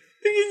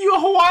to get you a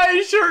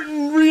Hawaiian shirt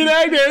and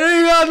reenact it. I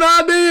ain't got an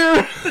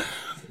idea.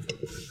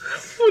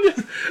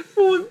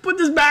 We'll put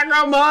this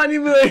background behind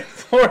you, like,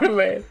 Florida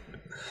man.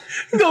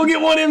 Go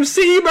get one of them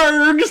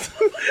Seabergs.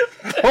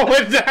 Pull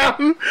it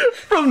down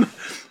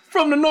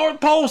from the North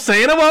Pole,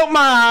 saying I won't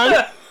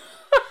mind.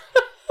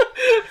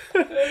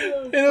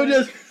 It'll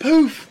just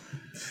poof.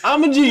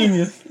 I'm a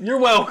genius. You're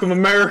welcome,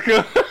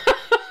 America.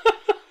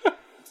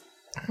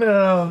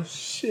 Oh,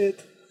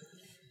 shit.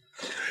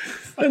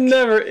 I've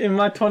never, in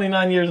my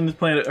 29 years on this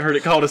planet, heard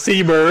it called a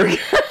Seaberg.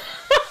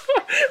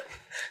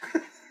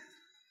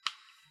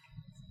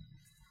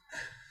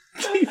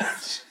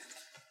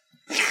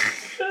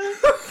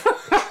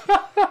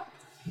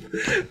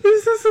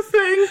 This is a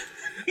thing.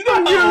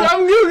 I'm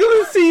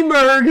Googling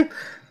Seaberg.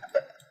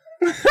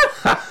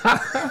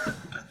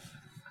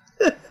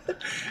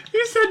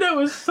 You said that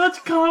with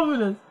such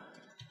confidence.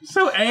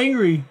 So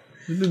angry.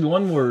 This is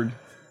one word.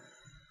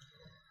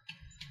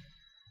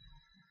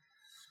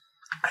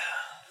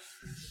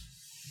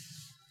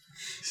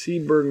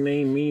 Seaberg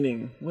name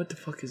meaning. What the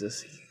fuck is a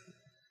sea?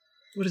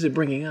 What is it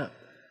bringing up?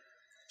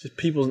 Just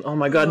people's. Oh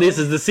my god, this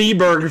is the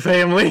Seaberg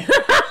family.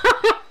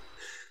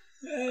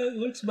 Yeah, it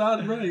looks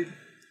about right.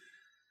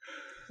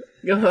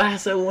 Go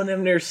lasso one of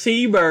them there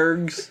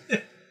Seabergs.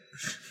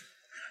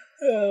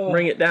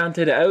 Bring it down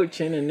to the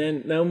ocean and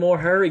then no more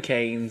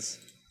hurricanes.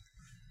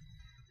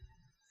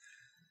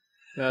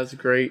 That's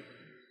great.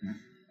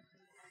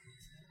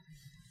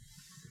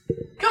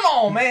 Come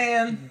on,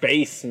 man.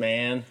 Bass,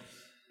 man.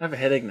 I have a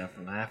headache now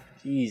from laughing.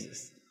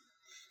 Jesus.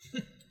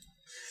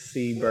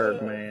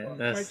 Seaberg, man.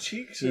 My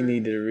cheeks You are...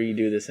 need to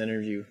redo this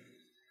interview.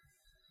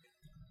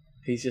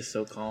 He's just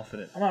so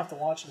confident. I'm going to have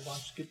to watch it a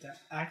bunch to get that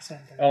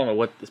accent I don't know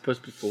what it's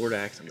supposed to be Florida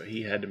accent, but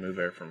he had to move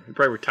there from. He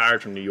probably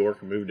retired from New York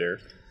and moved there.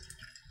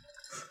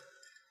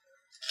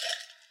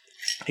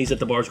 He's at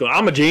the bars going,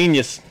 I'm a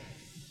genius,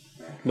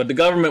 but the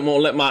government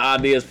won't let my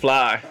ideas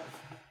fly.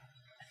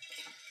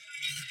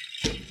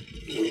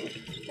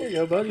 There you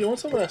go, bud. You want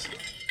some of this?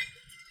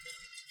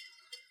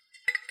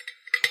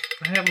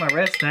 I have my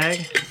rest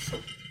tag.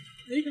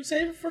 You can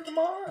save it for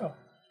tomorrow.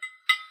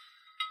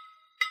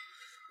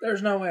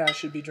 There's no way I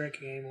should be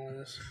drinking any more of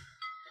this.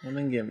 Well,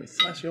 then give me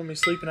some. Unless you want me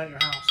sleeping at your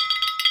house.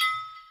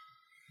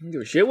 I don't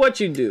give a shit what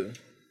you do.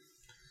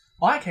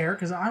 Well, I care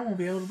because I won't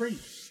be able to breathe.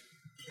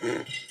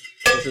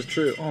 This is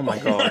true. Oh my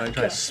god, I'm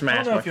trying to smash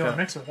I don't know my if you want cup.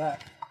 to mix with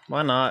that.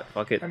 Why not?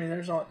 Fuck it. I mean,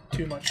 there's not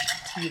too much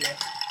tea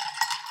left.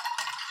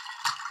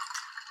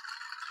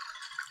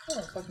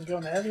 Oh, fucking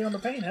going heavy on the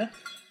paint, huh?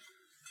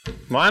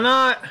 Why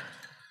not?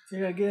 You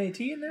gotta get any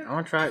tea in there? I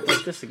want to try it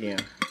like this again.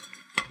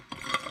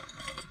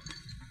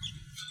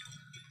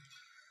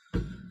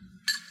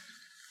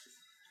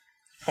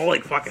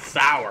 Holy fucking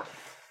sour.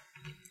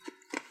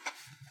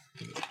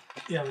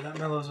 Yeah, but that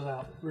mellows it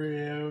out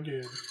real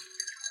good.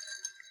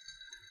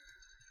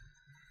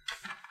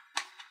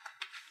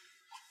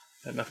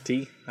 Enough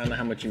tea? I don't know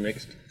how much you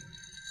mixed.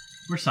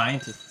 We're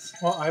scientists.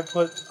 Well, I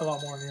put a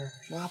lot more in here.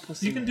 Well, I'll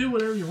put You can do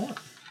whatever you want.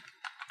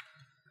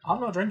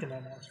 I'm not drinking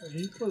that much. So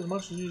you put as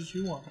much as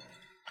you want.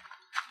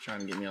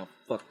 Trying to get me all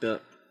fucked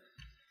up.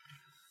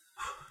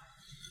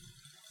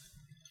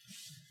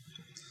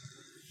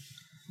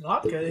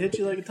 Vodka hit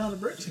you like a ton of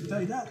bricks, I can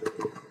tell you that.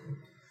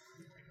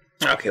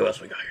 Okay, what else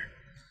we got here?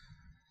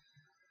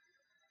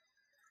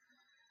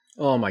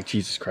 Oh my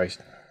Jesus Christ.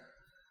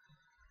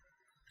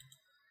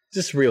 Is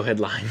this a real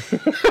headline?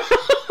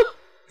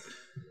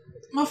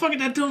 Motherfucker,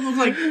 that don't look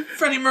like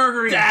Freddie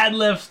Mercury. Dad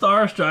left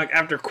starstruck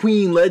after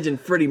Queen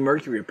legend Freddie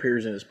Mercury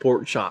appears in his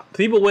pork chop.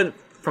 People went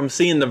from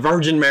seeing the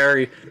Virgin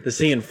Mary to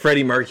seeing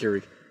Freddie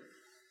Mercury.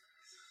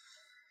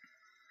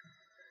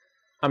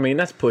 I mean,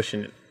 that's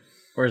pushing it.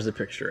 Where's the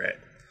picture at?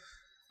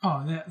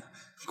 Oh, that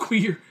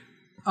queer.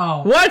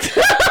 Oh. What?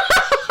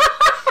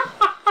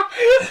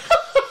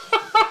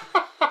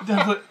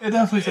 It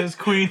definitely says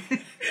Queen. You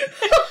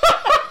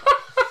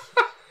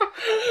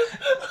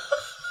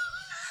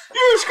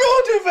were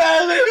scrolling too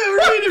fast. I couldn't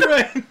read it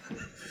right.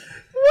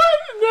 What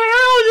the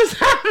hell just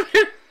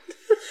happened?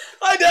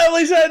 I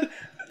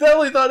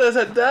definitely thought that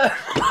said that.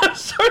 I'm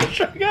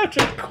searching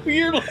after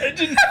queer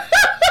legend.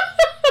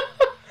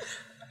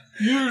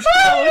 You were scrolling.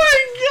 Oh my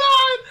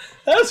god!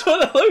 That's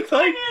what it looked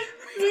like.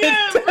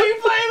 Yeah,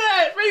 replay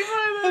that.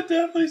 Replay That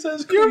definitely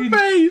says Your queen.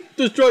 face.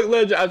 Destruct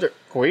legend after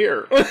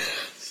queer. Oh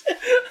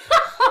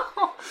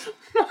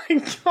my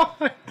god.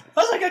 I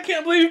was like, I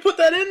can't believe you put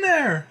that in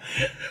there.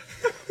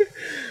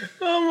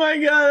 Oh my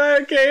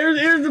god. Okay,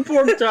 here's the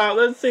pork chop.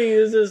 Let's see.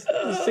 Is this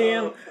see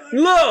him?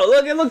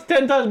 Look, it looks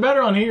 10 times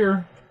better on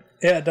here.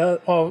 Yeah, it does.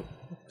 Oh,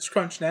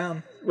 scrunch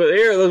down. But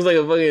here it looks like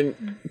a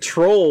fucking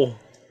troll.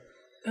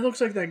 It looks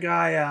like that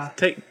guy.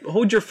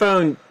 Hold your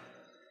phone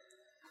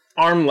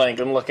arm length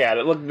and look at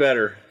it. Look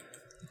better.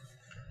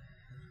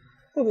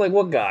 Look like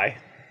what guy?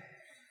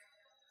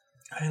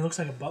 He looks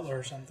like a butler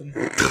or something.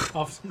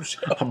 Off some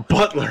show. A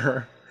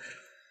butler.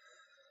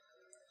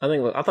 I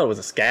thought it was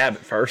a scab at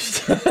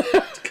first.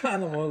 It's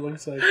kind of what it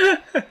looks like.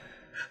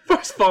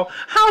 First of all,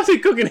 how is he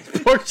cooking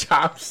his pork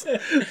chops?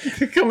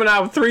 Coming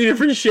out with 3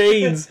 different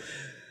shades.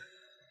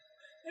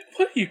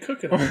 What are you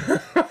cooking? Why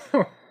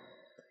did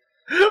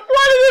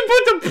they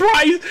put the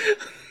price?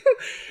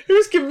 He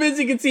was convinced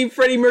he could see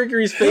Freddie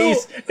Mercury's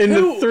face in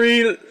the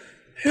 3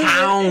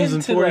 pounds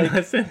and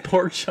 49-cent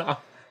pork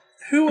chop.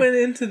 Who went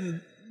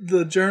into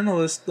the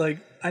journalist, like,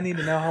 I need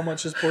to know how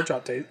much this pork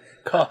chop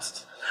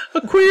cost?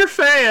 A queer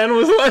fan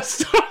was less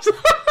stars.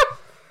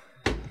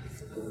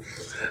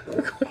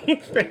 A queer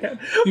fan.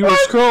 You were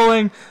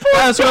scrolling.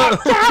 That's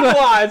what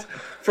Capitalize.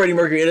 Freddie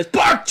Mercury and his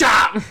pork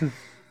chop.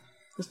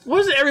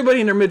 Wasn't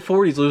everybody in their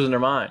mid-40s losing their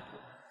mind?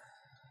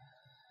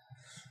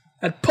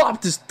 I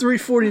popped this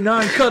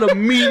 $3.49 cut of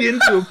meat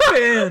into a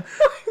pan.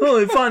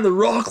 Only find the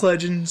rock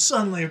legend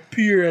suddenly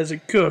appear as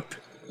it cooked.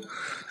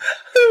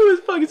 It was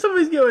fucking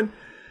somebody's going.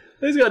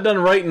 They just got done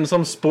writing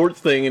some sports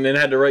thing and then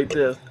had to write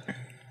this.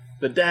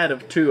 The dad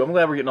of 2. I'm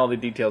glad we're getting all the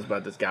details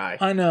about this guy.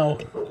 I know.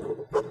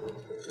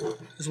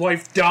 His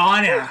wife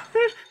Donna,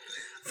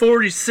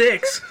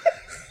 46.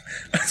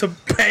 That's a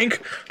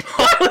bank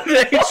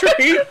holiday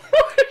treat.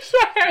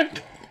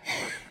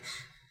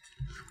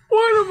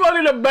 What the fuck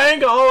is a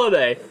bank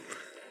holiday?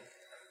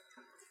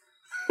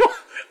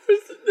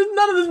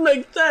 None of this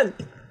makes sense.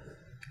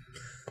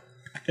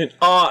 In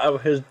awe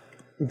of his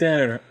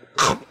dinner.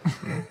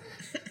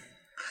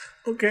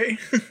 Okay.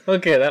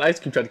 Okay, that ice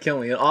cream tried to kill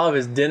me. In awe of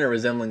his dinner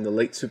resembling the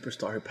late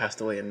superstar who passed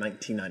away in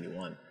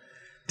 1991.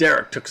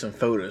 Derek took some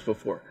photos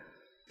before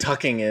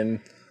tucking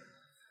in.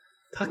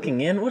 Tucking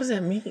in? What does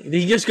that mean? Did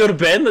he just go to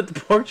bed and let the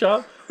pork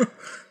chop?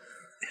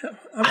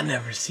 I've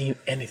never seen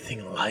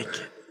anything like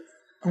it.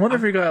 I wonder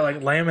if he got,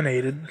 like,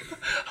 laminated.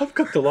 I've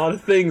cooked a lot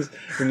of things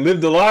and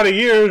lived a lot of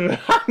years, but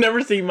I've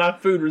never seen my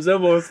food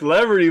resemble a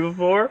celebrity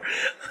before.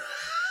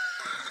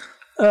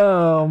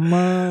 Oh,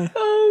 my.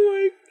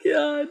 Oh, my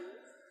God.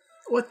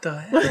 What the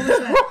hell is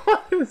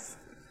that?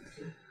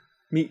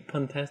 Meat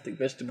Puntastic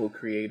Vegetable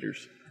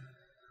Creators.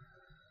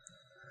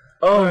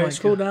 Oh, my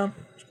scroll down.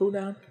 Scroll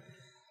down.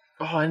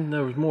 Oh, I didn't know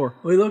there was more.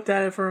 We looked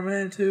at it for a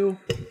minute, too,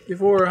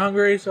 before we were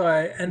hungry, so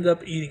I ended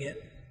up eating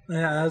it.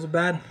 Yeah, that was a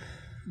bad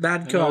I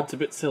know call. it's a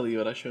bit silly,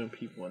 but I show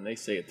people and they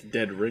say it's a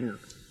dead ringer.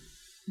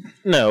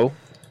 No.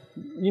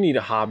 You need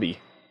a hobby.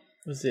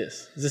 What's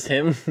this? Is this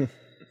him?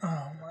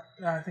 Oh, my.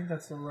 No, I think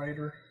that's the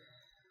writer.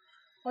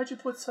 Why'd you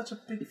put such a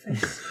big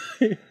face?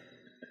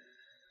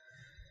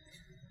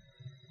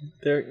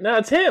 No,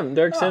 it's him.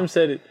 Derek Sims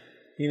said it.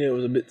 He knew it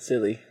was a bit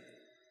silly.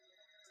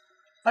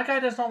 That guy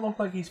does not look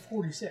like he's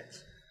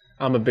 46.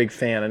 I'm a big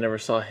fan. I never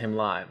saw him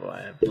live. Well,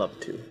 I'd love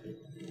to.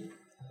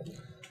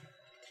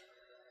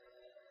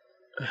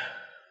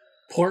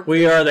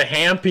 We are the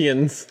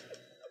Hampions.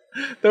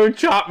 Don't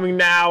chop me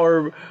now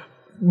or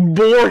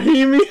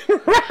Bohemian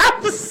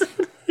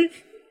Rhapsody.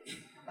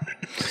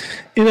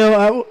 You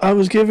know, I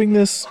was giving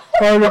this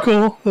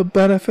article the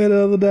benefit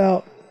of the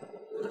doubt.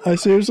 I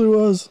seriously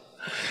was.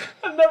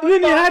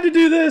 You had to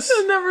do this.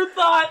 I never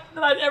thought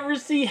that I'd ever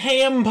see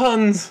ham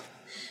puns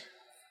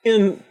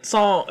in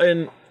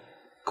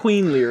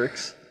Queen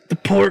lyrics. The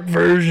pork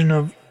version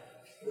of...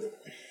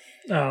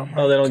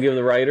 Oh, they don't give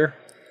the writer?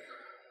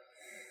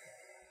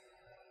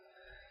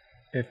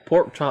 If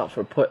pork chops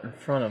were put in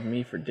front of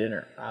me for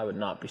dinner, I would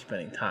not be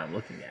spending time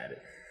looking at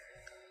it.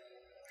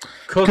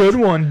 Good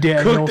one,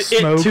 Daniel Cooked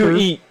Smoker. it to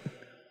eat.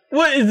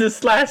 What is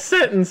this last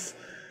sentence?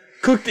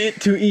 Cooked it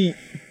to eat.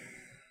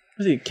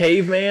 Was he a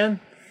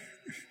caveman?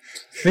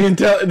 The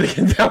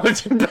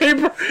intelligent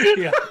paper?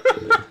 Yeah.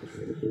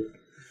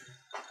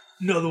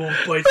 Another one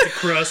bites the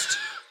crust.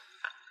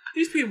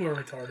 These people are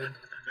retarded.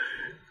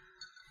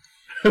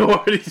 Who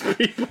are these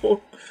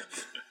people?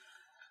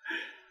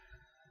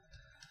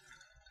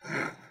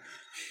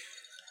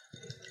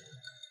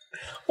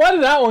 Why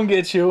did that one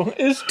get you?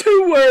 It's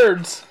 2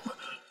 words.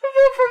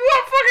 For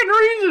what fucking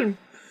reason?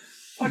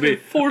 Fucking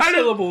 4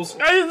 syllables.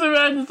 I just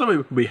imagine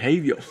somebody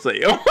behave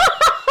yourself.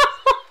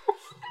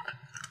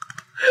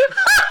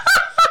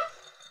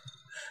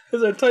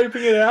 Is I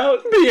typing it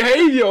out?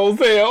 Behave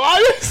yourself.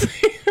 I just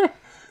see him.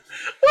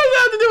 What does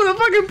that have to do with a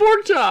fucking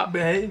pork chop?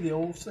 Behave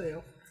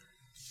yourself.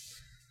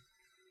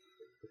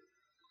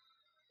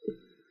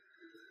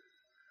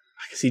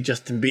 I can see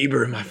Justin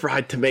Bieber in my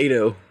fried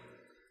tomato.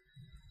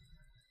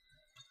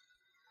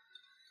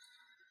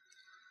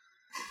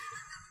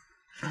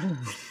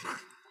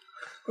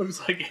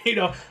 Looks like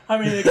Adolf. I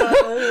mean, it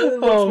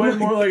looks way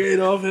more like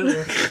Adolf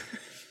Hitler.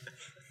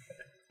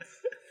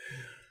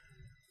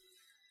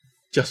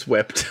 Just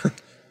wept.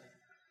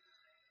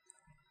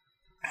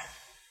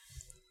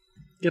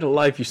 Get a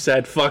life, you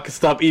sad fuck, and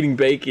stop eating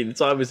bacon.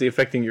 It's obviously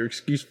affecting your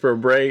excuse for a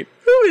brain.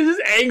 Who is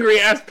this angry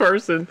ass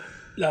person?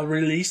 La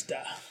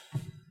Realista.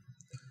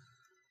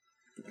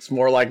 It's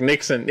more like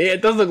Nixon. Yeah,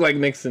 it does look like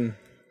Nixon.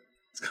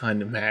 It's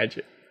kind of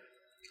magic.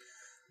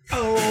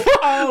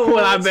 Oh,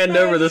 when I bend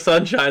over, the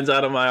sun shines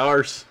out of my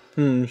arse.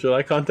 Should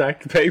I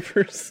contact the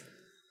papers?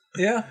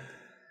 Yeah.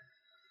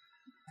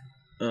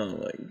 Oh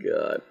my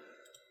god.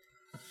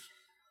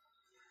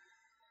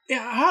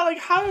 Yeah,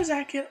 how does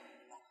that get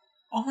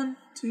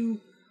onto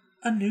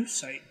a news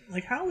site?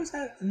 Like, how is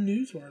that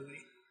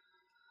newsworthy?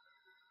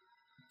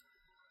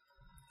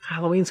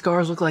 Halloween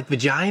scars look like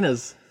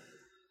vaginas.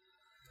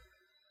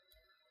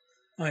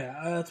 Oh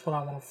yeah, that's what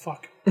I want to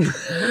fuck.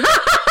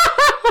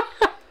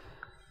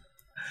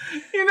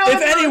 You know,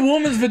 if any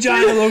woman's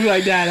vagina looked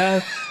like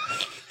that,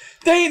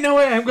 there ain't no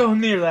way I'm going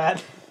near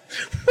that.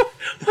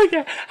 Like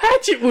a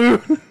hatchet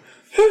wound.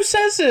 Who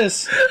says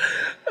this?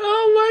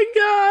 Oh my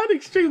god,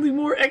 extremely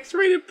more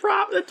X-rated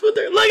prop. That's what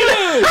they're. Look at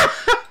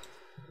that.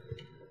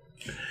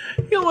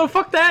 You don't want to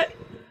fuck that?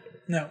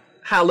 No.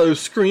 Hallow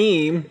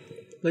scream.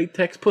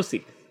 Latex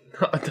pussy.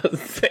 No, it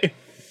doesn't say.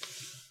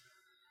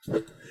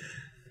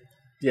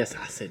 Yes,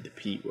 I said the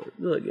P word.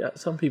 Look, yeah,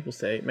 some people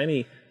say,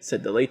 many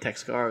said the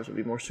latex scarves would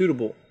be more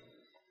suitable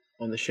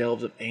on the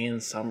shelves of Ann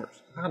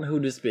Summers. I don't know who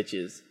this bitch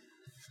is.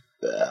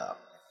 Ugh.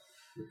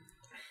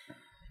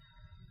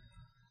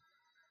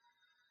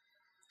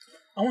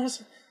 I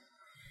want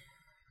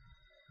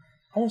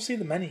to see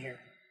the menu here.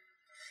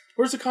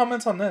 Where's the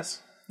comments on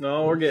this?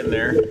 No, we're getting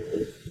there.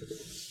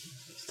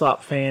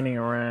 Stop fanning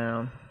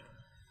around.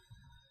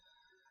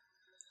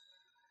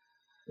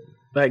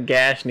 That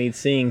gash needs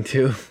seeing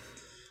too.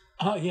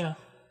 Oh, yeah.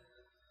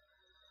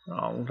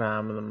 Wrong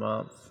time of the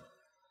month.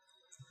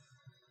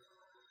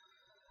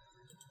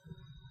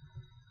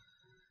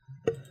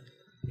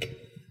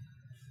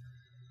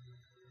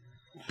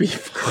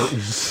 Beef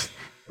curtains.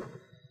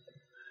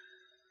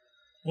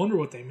 Wonder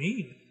what they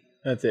mean.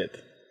 That's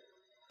it.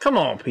 Come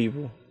on,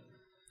 people.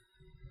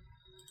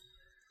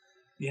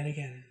 Yet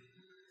again.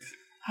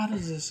 How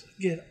does this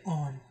get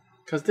on?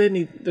 Because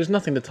there's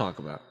nothing to talk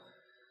about.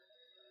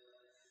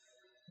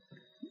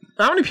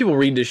 How many people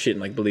read this shit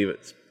and like believe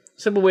it?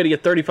 Simple way to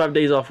get 35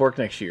 days off work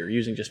next year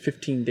using just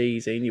 15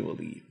 days annual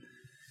leave.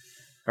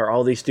 Or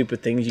all these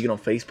stupid things you get on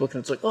Facebook and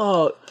it's like,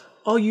 oh,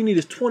 all you need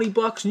is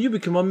 $20 and you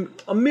become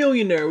a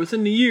millionaire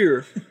within the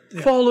year.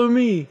 Yeah. Follow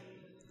me.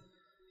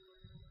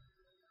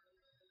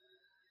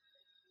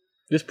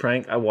 This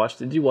prank, I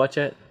watched it. Did you watch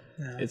it?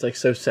 No. It's like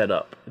so set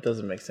up. It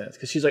doesn't make sense.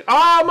 Because she's like,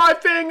 oh, my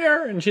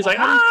finger! And she's like,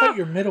 how do you cut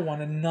your middle one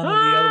and none of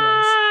the other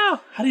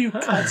ones? How do you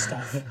cut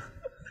stuff?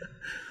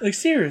 Like,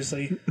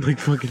 seriously. Like,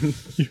 fucking,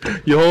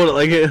 you hold it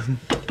like it.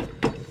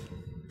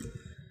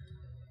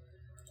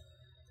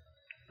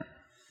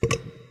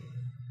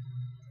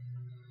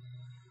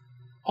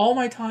 All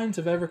my times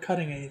of ever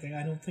cutting anything,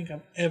 I don't think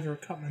I've ever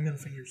cut my middle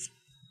fingers.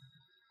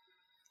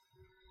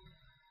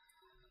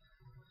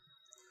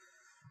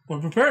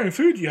 When preparing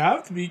food, you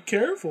have to be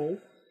careful.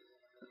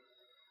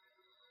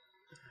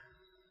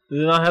 Does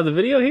it not have the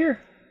video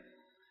here?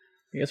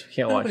 I guess we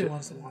can't watch it. Nobody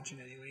wants to watch it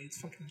anyway. It's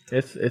fucking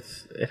tough.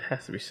 It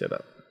has to be set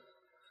up.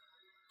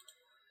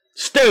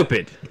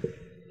 Stupid!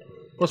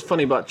 What's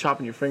funny about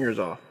chopping your fingers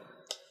off?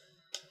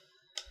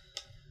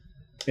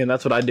 And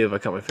that's what I do if I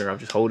cut my finger off.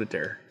 Just hold it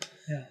there.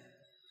 Yeah.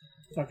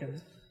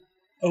 Fucking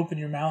open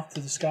your mouth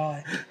to the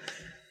sky.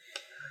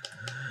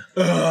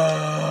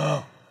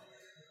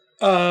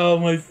 Oh,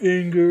 my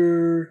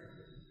finger.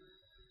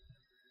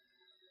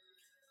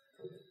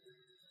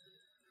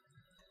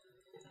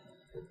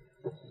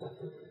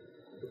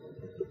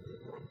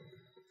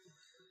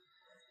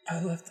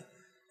 I left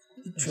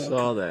the truck. I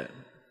saw that.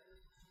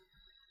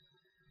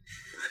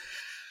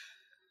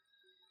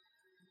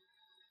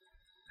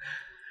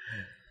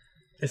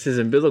 This is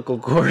umbilical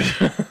cord.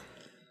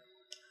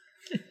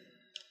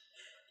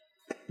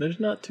 There's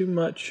not too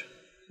much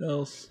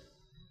else.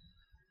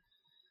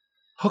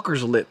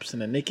 Hooker's lips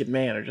and a naked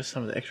man are just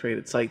some of the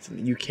X-rated sites in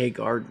the UK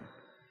garden.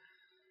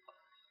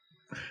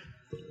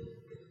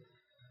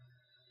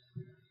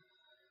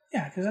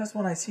 Yeah, because that's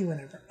what I see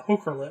whenever.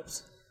 Hooker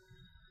lips.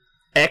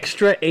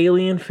 Extra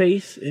alien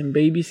face in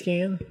baby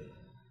scan.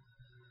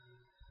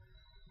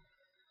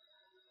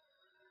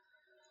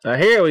 Now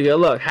here we go.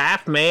 Look,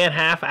 half man,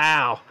 half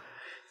owl.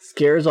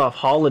 Scares off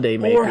holiday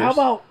makers. Or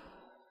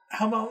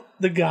how about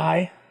the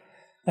guy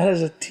that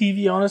has a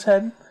TV on his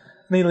head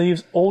and he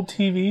leaves old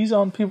TVs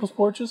on people's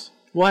porches?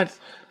 What?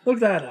 Look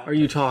that up. Are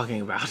you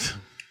talking about?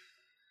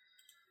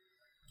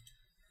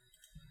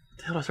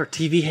 The hell is our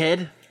TV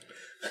head?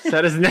 Is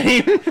that his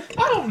name?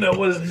 I don't know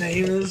what his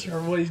name is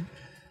or what he's...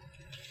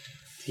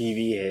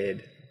 TV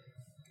head.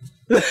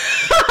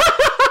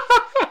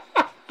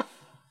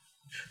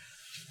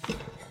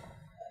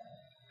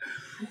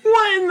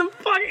 What in the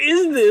fuck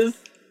is this?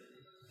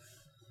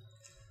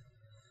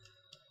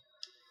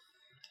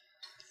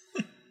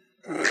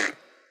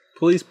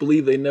 Police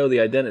believe they know the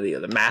identity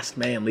of the masked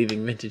man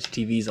leaving vintage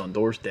TVs on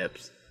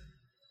doorsteps.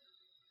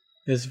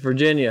 This is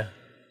Virginia.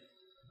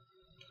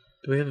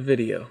 Do we have a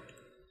video?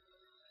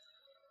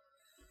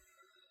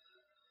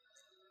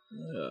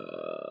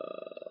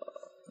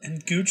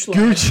 And Goochland.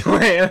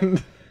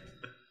 Goochland.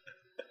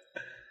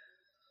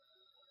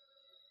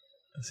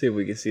 Let's see if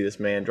we can see this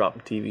man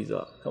dropping TVs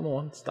up. Come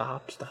on,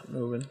 stop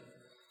moving.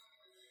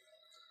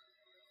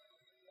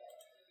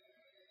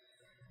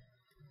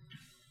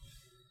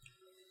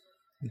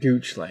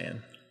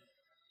 Goochland.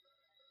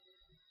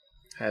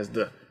 Has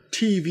the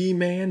TV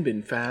man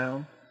been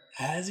found?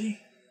 Has he?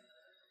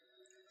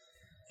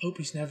 Hope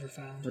he's never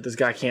found. But this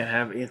guy can't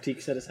have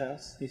antiques at his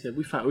house. He said,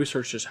 we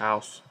searched his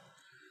house.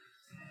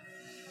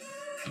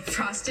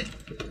 Frosted.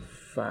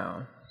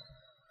 Found.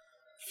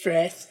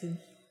 Frosted.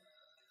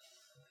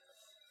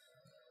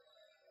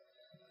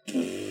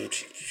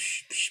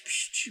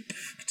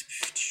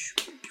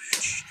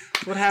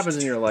 What happens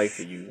in your life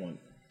that you want?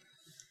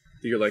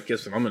 You're like,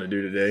 guess what I'm going to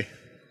do today?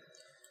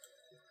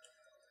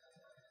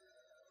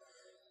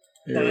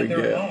 Here we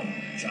go.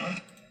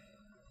 John.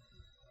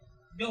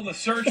 Bill, the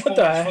search What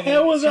the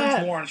hell was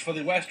that? warrants for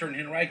the Western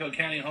Henrico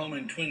County home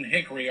in Twin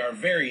Hickory are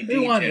very They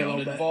wanted a detailed,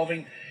 little bit.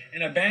 involving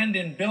an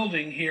abandoned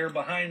building here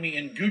behind me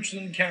in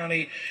Goochland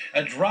County,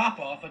 a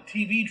drop-off, a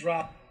TV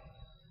drop.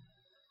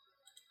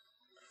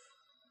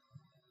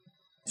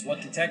 It's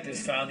what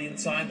detectives found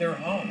inside their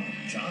home,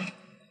 John.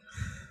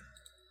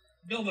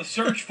 Bill, the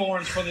search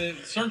warrants for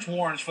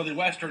the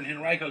Western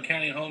Henrico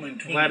County home in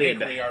Twin Glad he had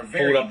to Hickory are hold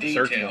very up the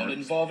search detailed, warrants.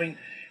 involving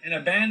an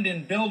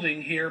abandoned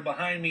building here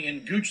behind me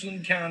in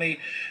Goochland County,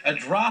 a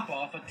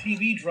drop-off, a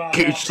TV drop-off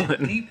Goochland.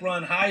 at Deep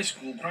Run High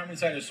School. Crime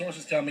Insider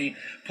sources tell me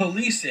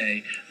police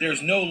say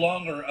there's no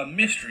longer a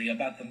mystery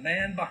about the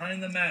man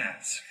behind the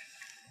mask.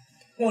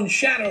 On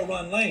Shadow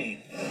Run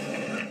Lane,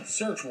 a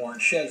search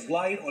warrant sheds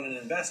light on an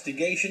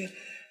investigation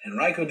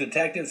Henrico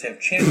detectives have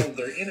channeled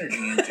their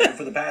energy into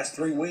for the past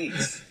 3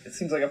 weeks. It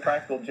seems like a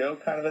practical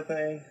joke kind of a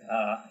thing.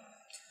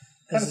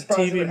 Has the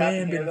TV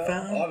man been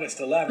found? August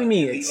 11th. What do you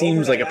mean it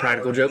seems like a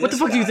practical joke? What the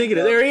fuck do you think it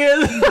is? There he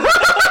is!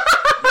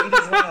 Made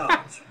his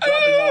rounds,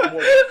 dropping off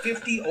more than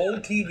 50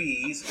 old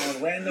TVs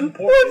on random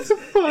porches in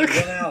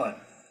Glen Allen.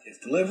 His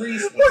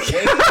deliveries with a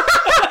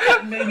wave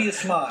and maybe a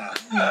smile.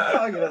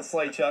 I'll give it a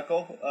slight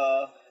chuckle.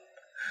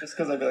 Just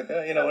because I'd be like,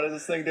 oh, you know, what is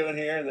this thing doing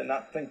here? And then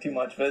not think too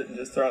much of it and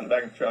just throw it in the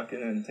back of the truck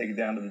and then take it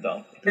down to the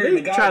dump. They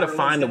try to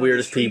find the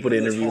weirdest people to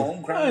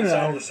interview. Crime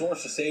Insider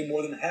sources say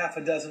more than half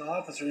a dozen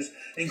officers,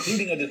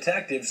 including a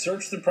detective,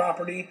 searched the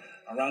property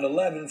around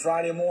 11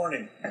 Friday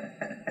morning.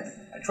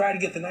 I tried to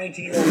get the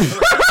 19-year-old.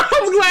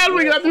 I'm glad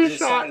we got this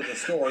shot. Of the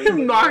story,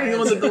 Him knocking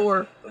on the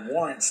door. The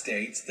warrant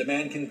states the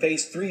man can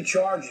face 3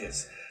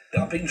 charges: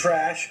 dumping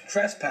trash,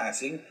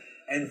 trespassing,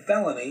 and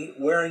felony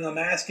wearing a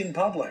mask in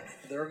public.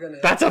 They're going to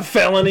That's a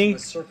felony.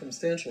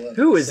 Circumstantial evidence.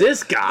 Who is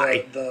this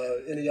guy?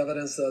 Any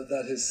evidence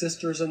that his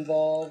sister's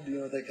involved, you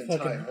know, they can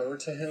tie her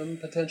to him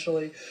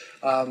potentially.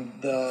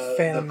 The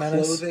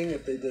clothing,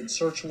 if they did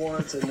search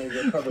warrants and they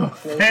recovered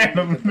clothing, they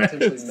could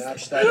potentially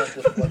match that up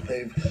with what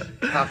they've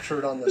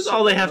captured on the. That's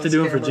all they have to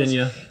do in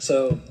Virginia.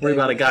 So worry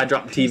about a guy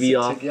dropping TV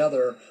off.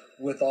 Together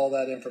with all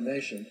that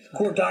information.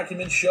 Court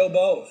documents show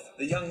both.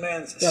 The young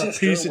man's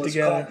sister was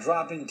caught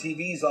dropping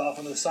TVs off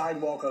on the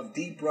sidewalk of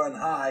Deep Run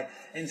High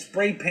and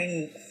spray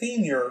painting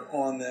senior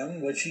on them,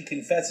 which he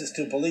confesses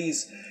to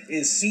police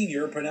is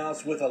senior,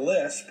 pronounced with a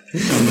lisp.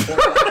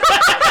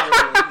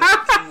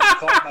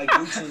 Caught by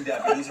Goochland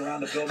deputies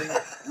around a building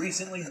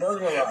recently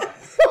burglarized.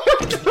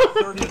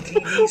 30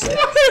 TV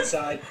stashed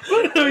inside.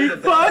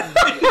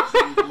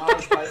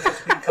 Demolished by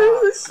SP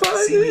Cops.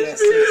 CBS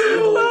 6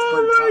 Little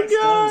Expert Todd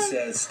Stone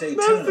says, stay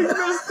tuned.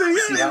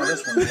 See how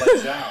this one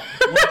plays out.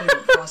 One thing the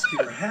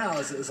prosecutor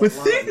has is with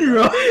senior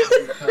on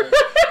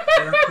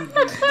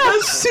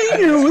a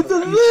senior with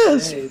a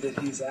lisp. That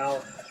he's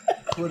out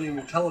putting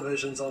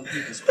televisions on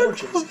people's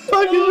porches.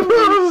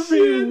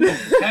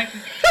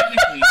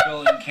 Technically,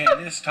 Bill and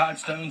Candace, Todd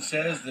Stone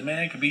says the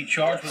man could be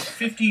charged with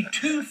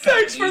 52 felonies.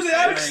 Thanks for the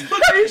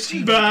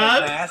explanation,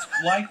 Bob.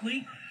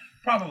 Likely,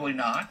 probably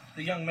not.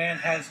 The young man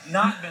has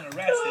not been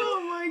arrested.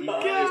 Oh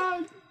my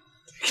god.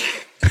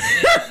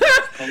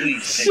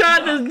 Police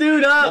shut this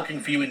dude up. Working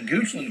for you in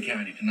Goochland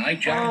County tonight.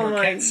 John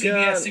Burkett,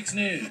 CBS 6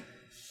 News.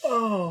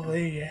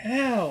 Holy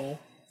hell.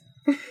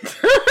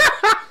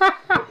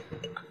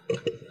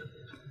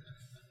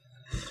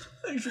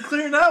 Thanks for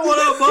clearing that one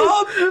up,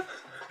 Bob.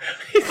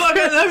 You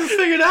fucking never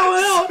figured that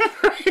one out.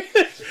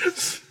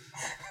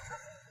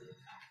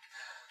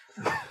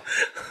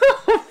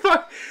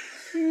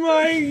 Oh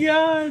my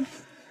god.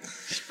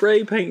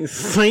 Spray painting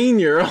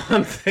senior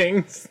on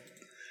things.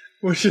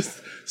 Which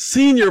is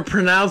senior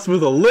pronounced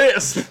with a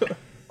lisp.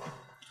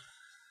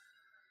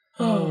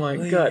 Oh my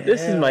god,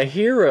 this is my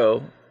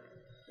hero.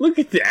 Look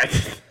at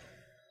that.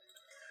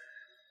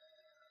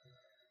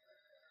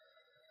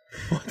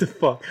 What the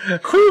fuck?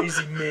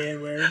 Crazy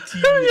man wearing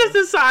TV. Who just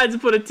decides to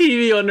put a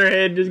TV on their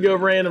head and just go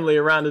randomly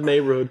around the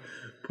neighborhood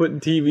putting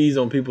TVs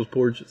on people's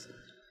porches?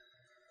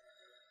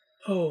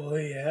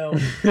 Holy hell.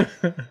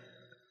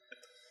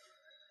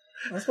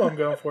 That's what I'm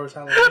going for is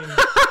Halloween.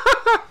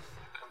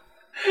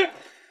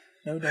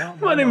 No doubt.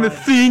 My name is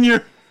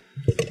Senior.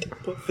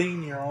 Put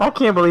Senior on. I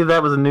can't believe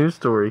that was a news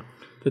story.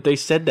 That they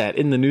said that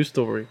in the news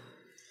story.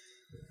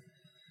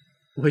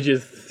 Which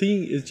is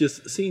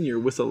just Senior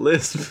with a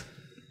lisp.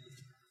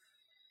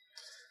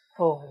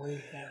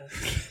 Holy hell.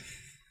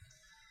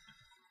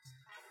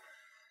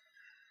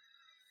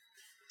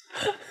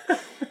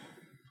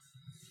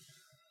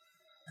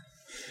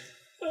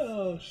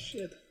 Oh,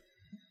 shit.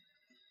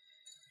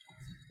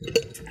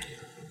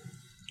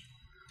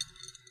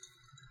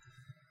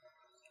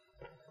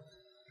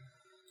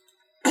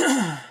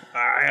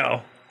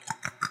 Ow.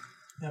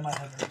 Yeah, my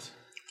head hurts.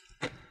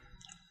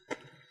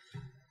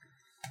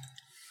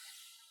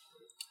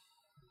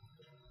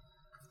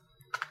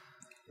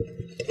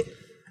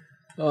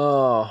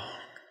 Oh.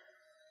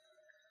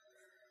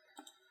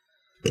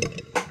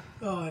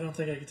 Oh, I don't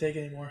think I can take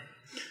it anymore.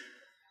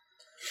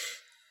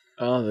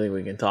 I don't think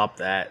we can top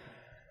that.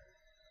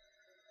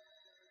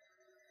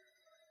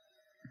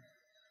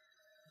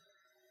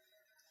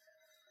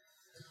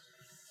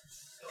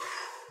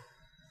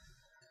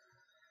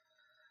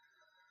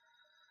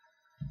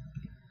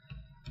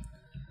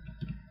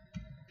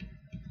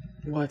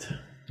 What?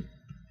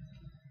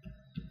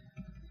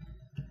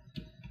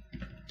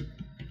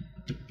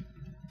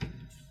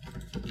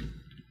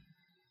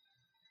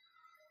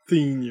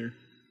 Senior.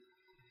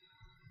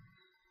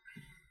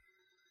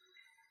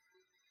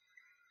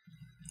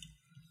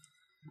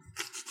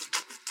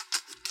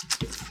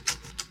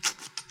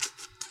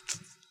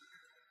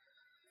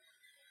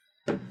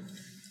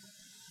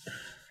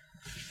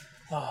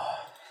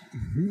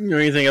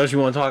 Anything else you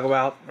want to talk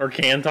about or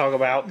can talk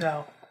about?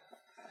 No.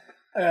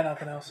 I got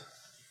nothing else.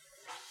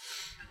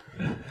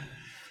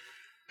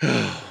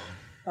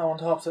 That one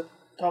tops it.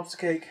 Tops the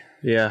cake.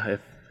 Yeah,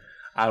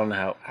 I don't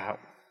know how.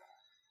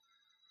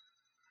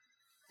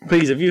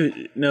 Please, if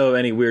you know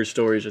any weird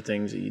stories or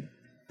things that you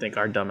think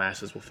our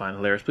dumbasses will find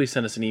hilarious, please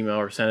send us an email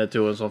or send it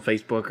to us on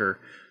Facebook or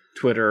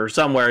Twitter or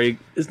somewhere.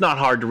 It's not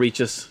hard to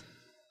reach us.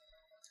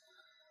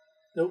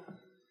 Nope.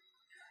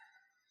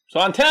 So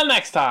until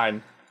next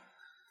time.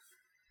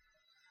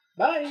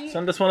 Bye.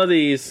 Send us one of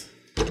these.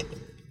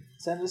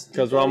 Send us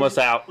because we're almost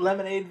out.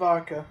 Lemonade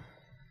vodka.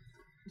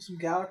 With some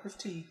Gallagher's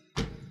tea.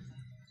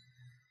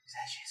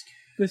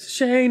 This is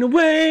Shane and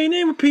Wayne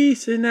and we're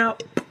peacing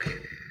out.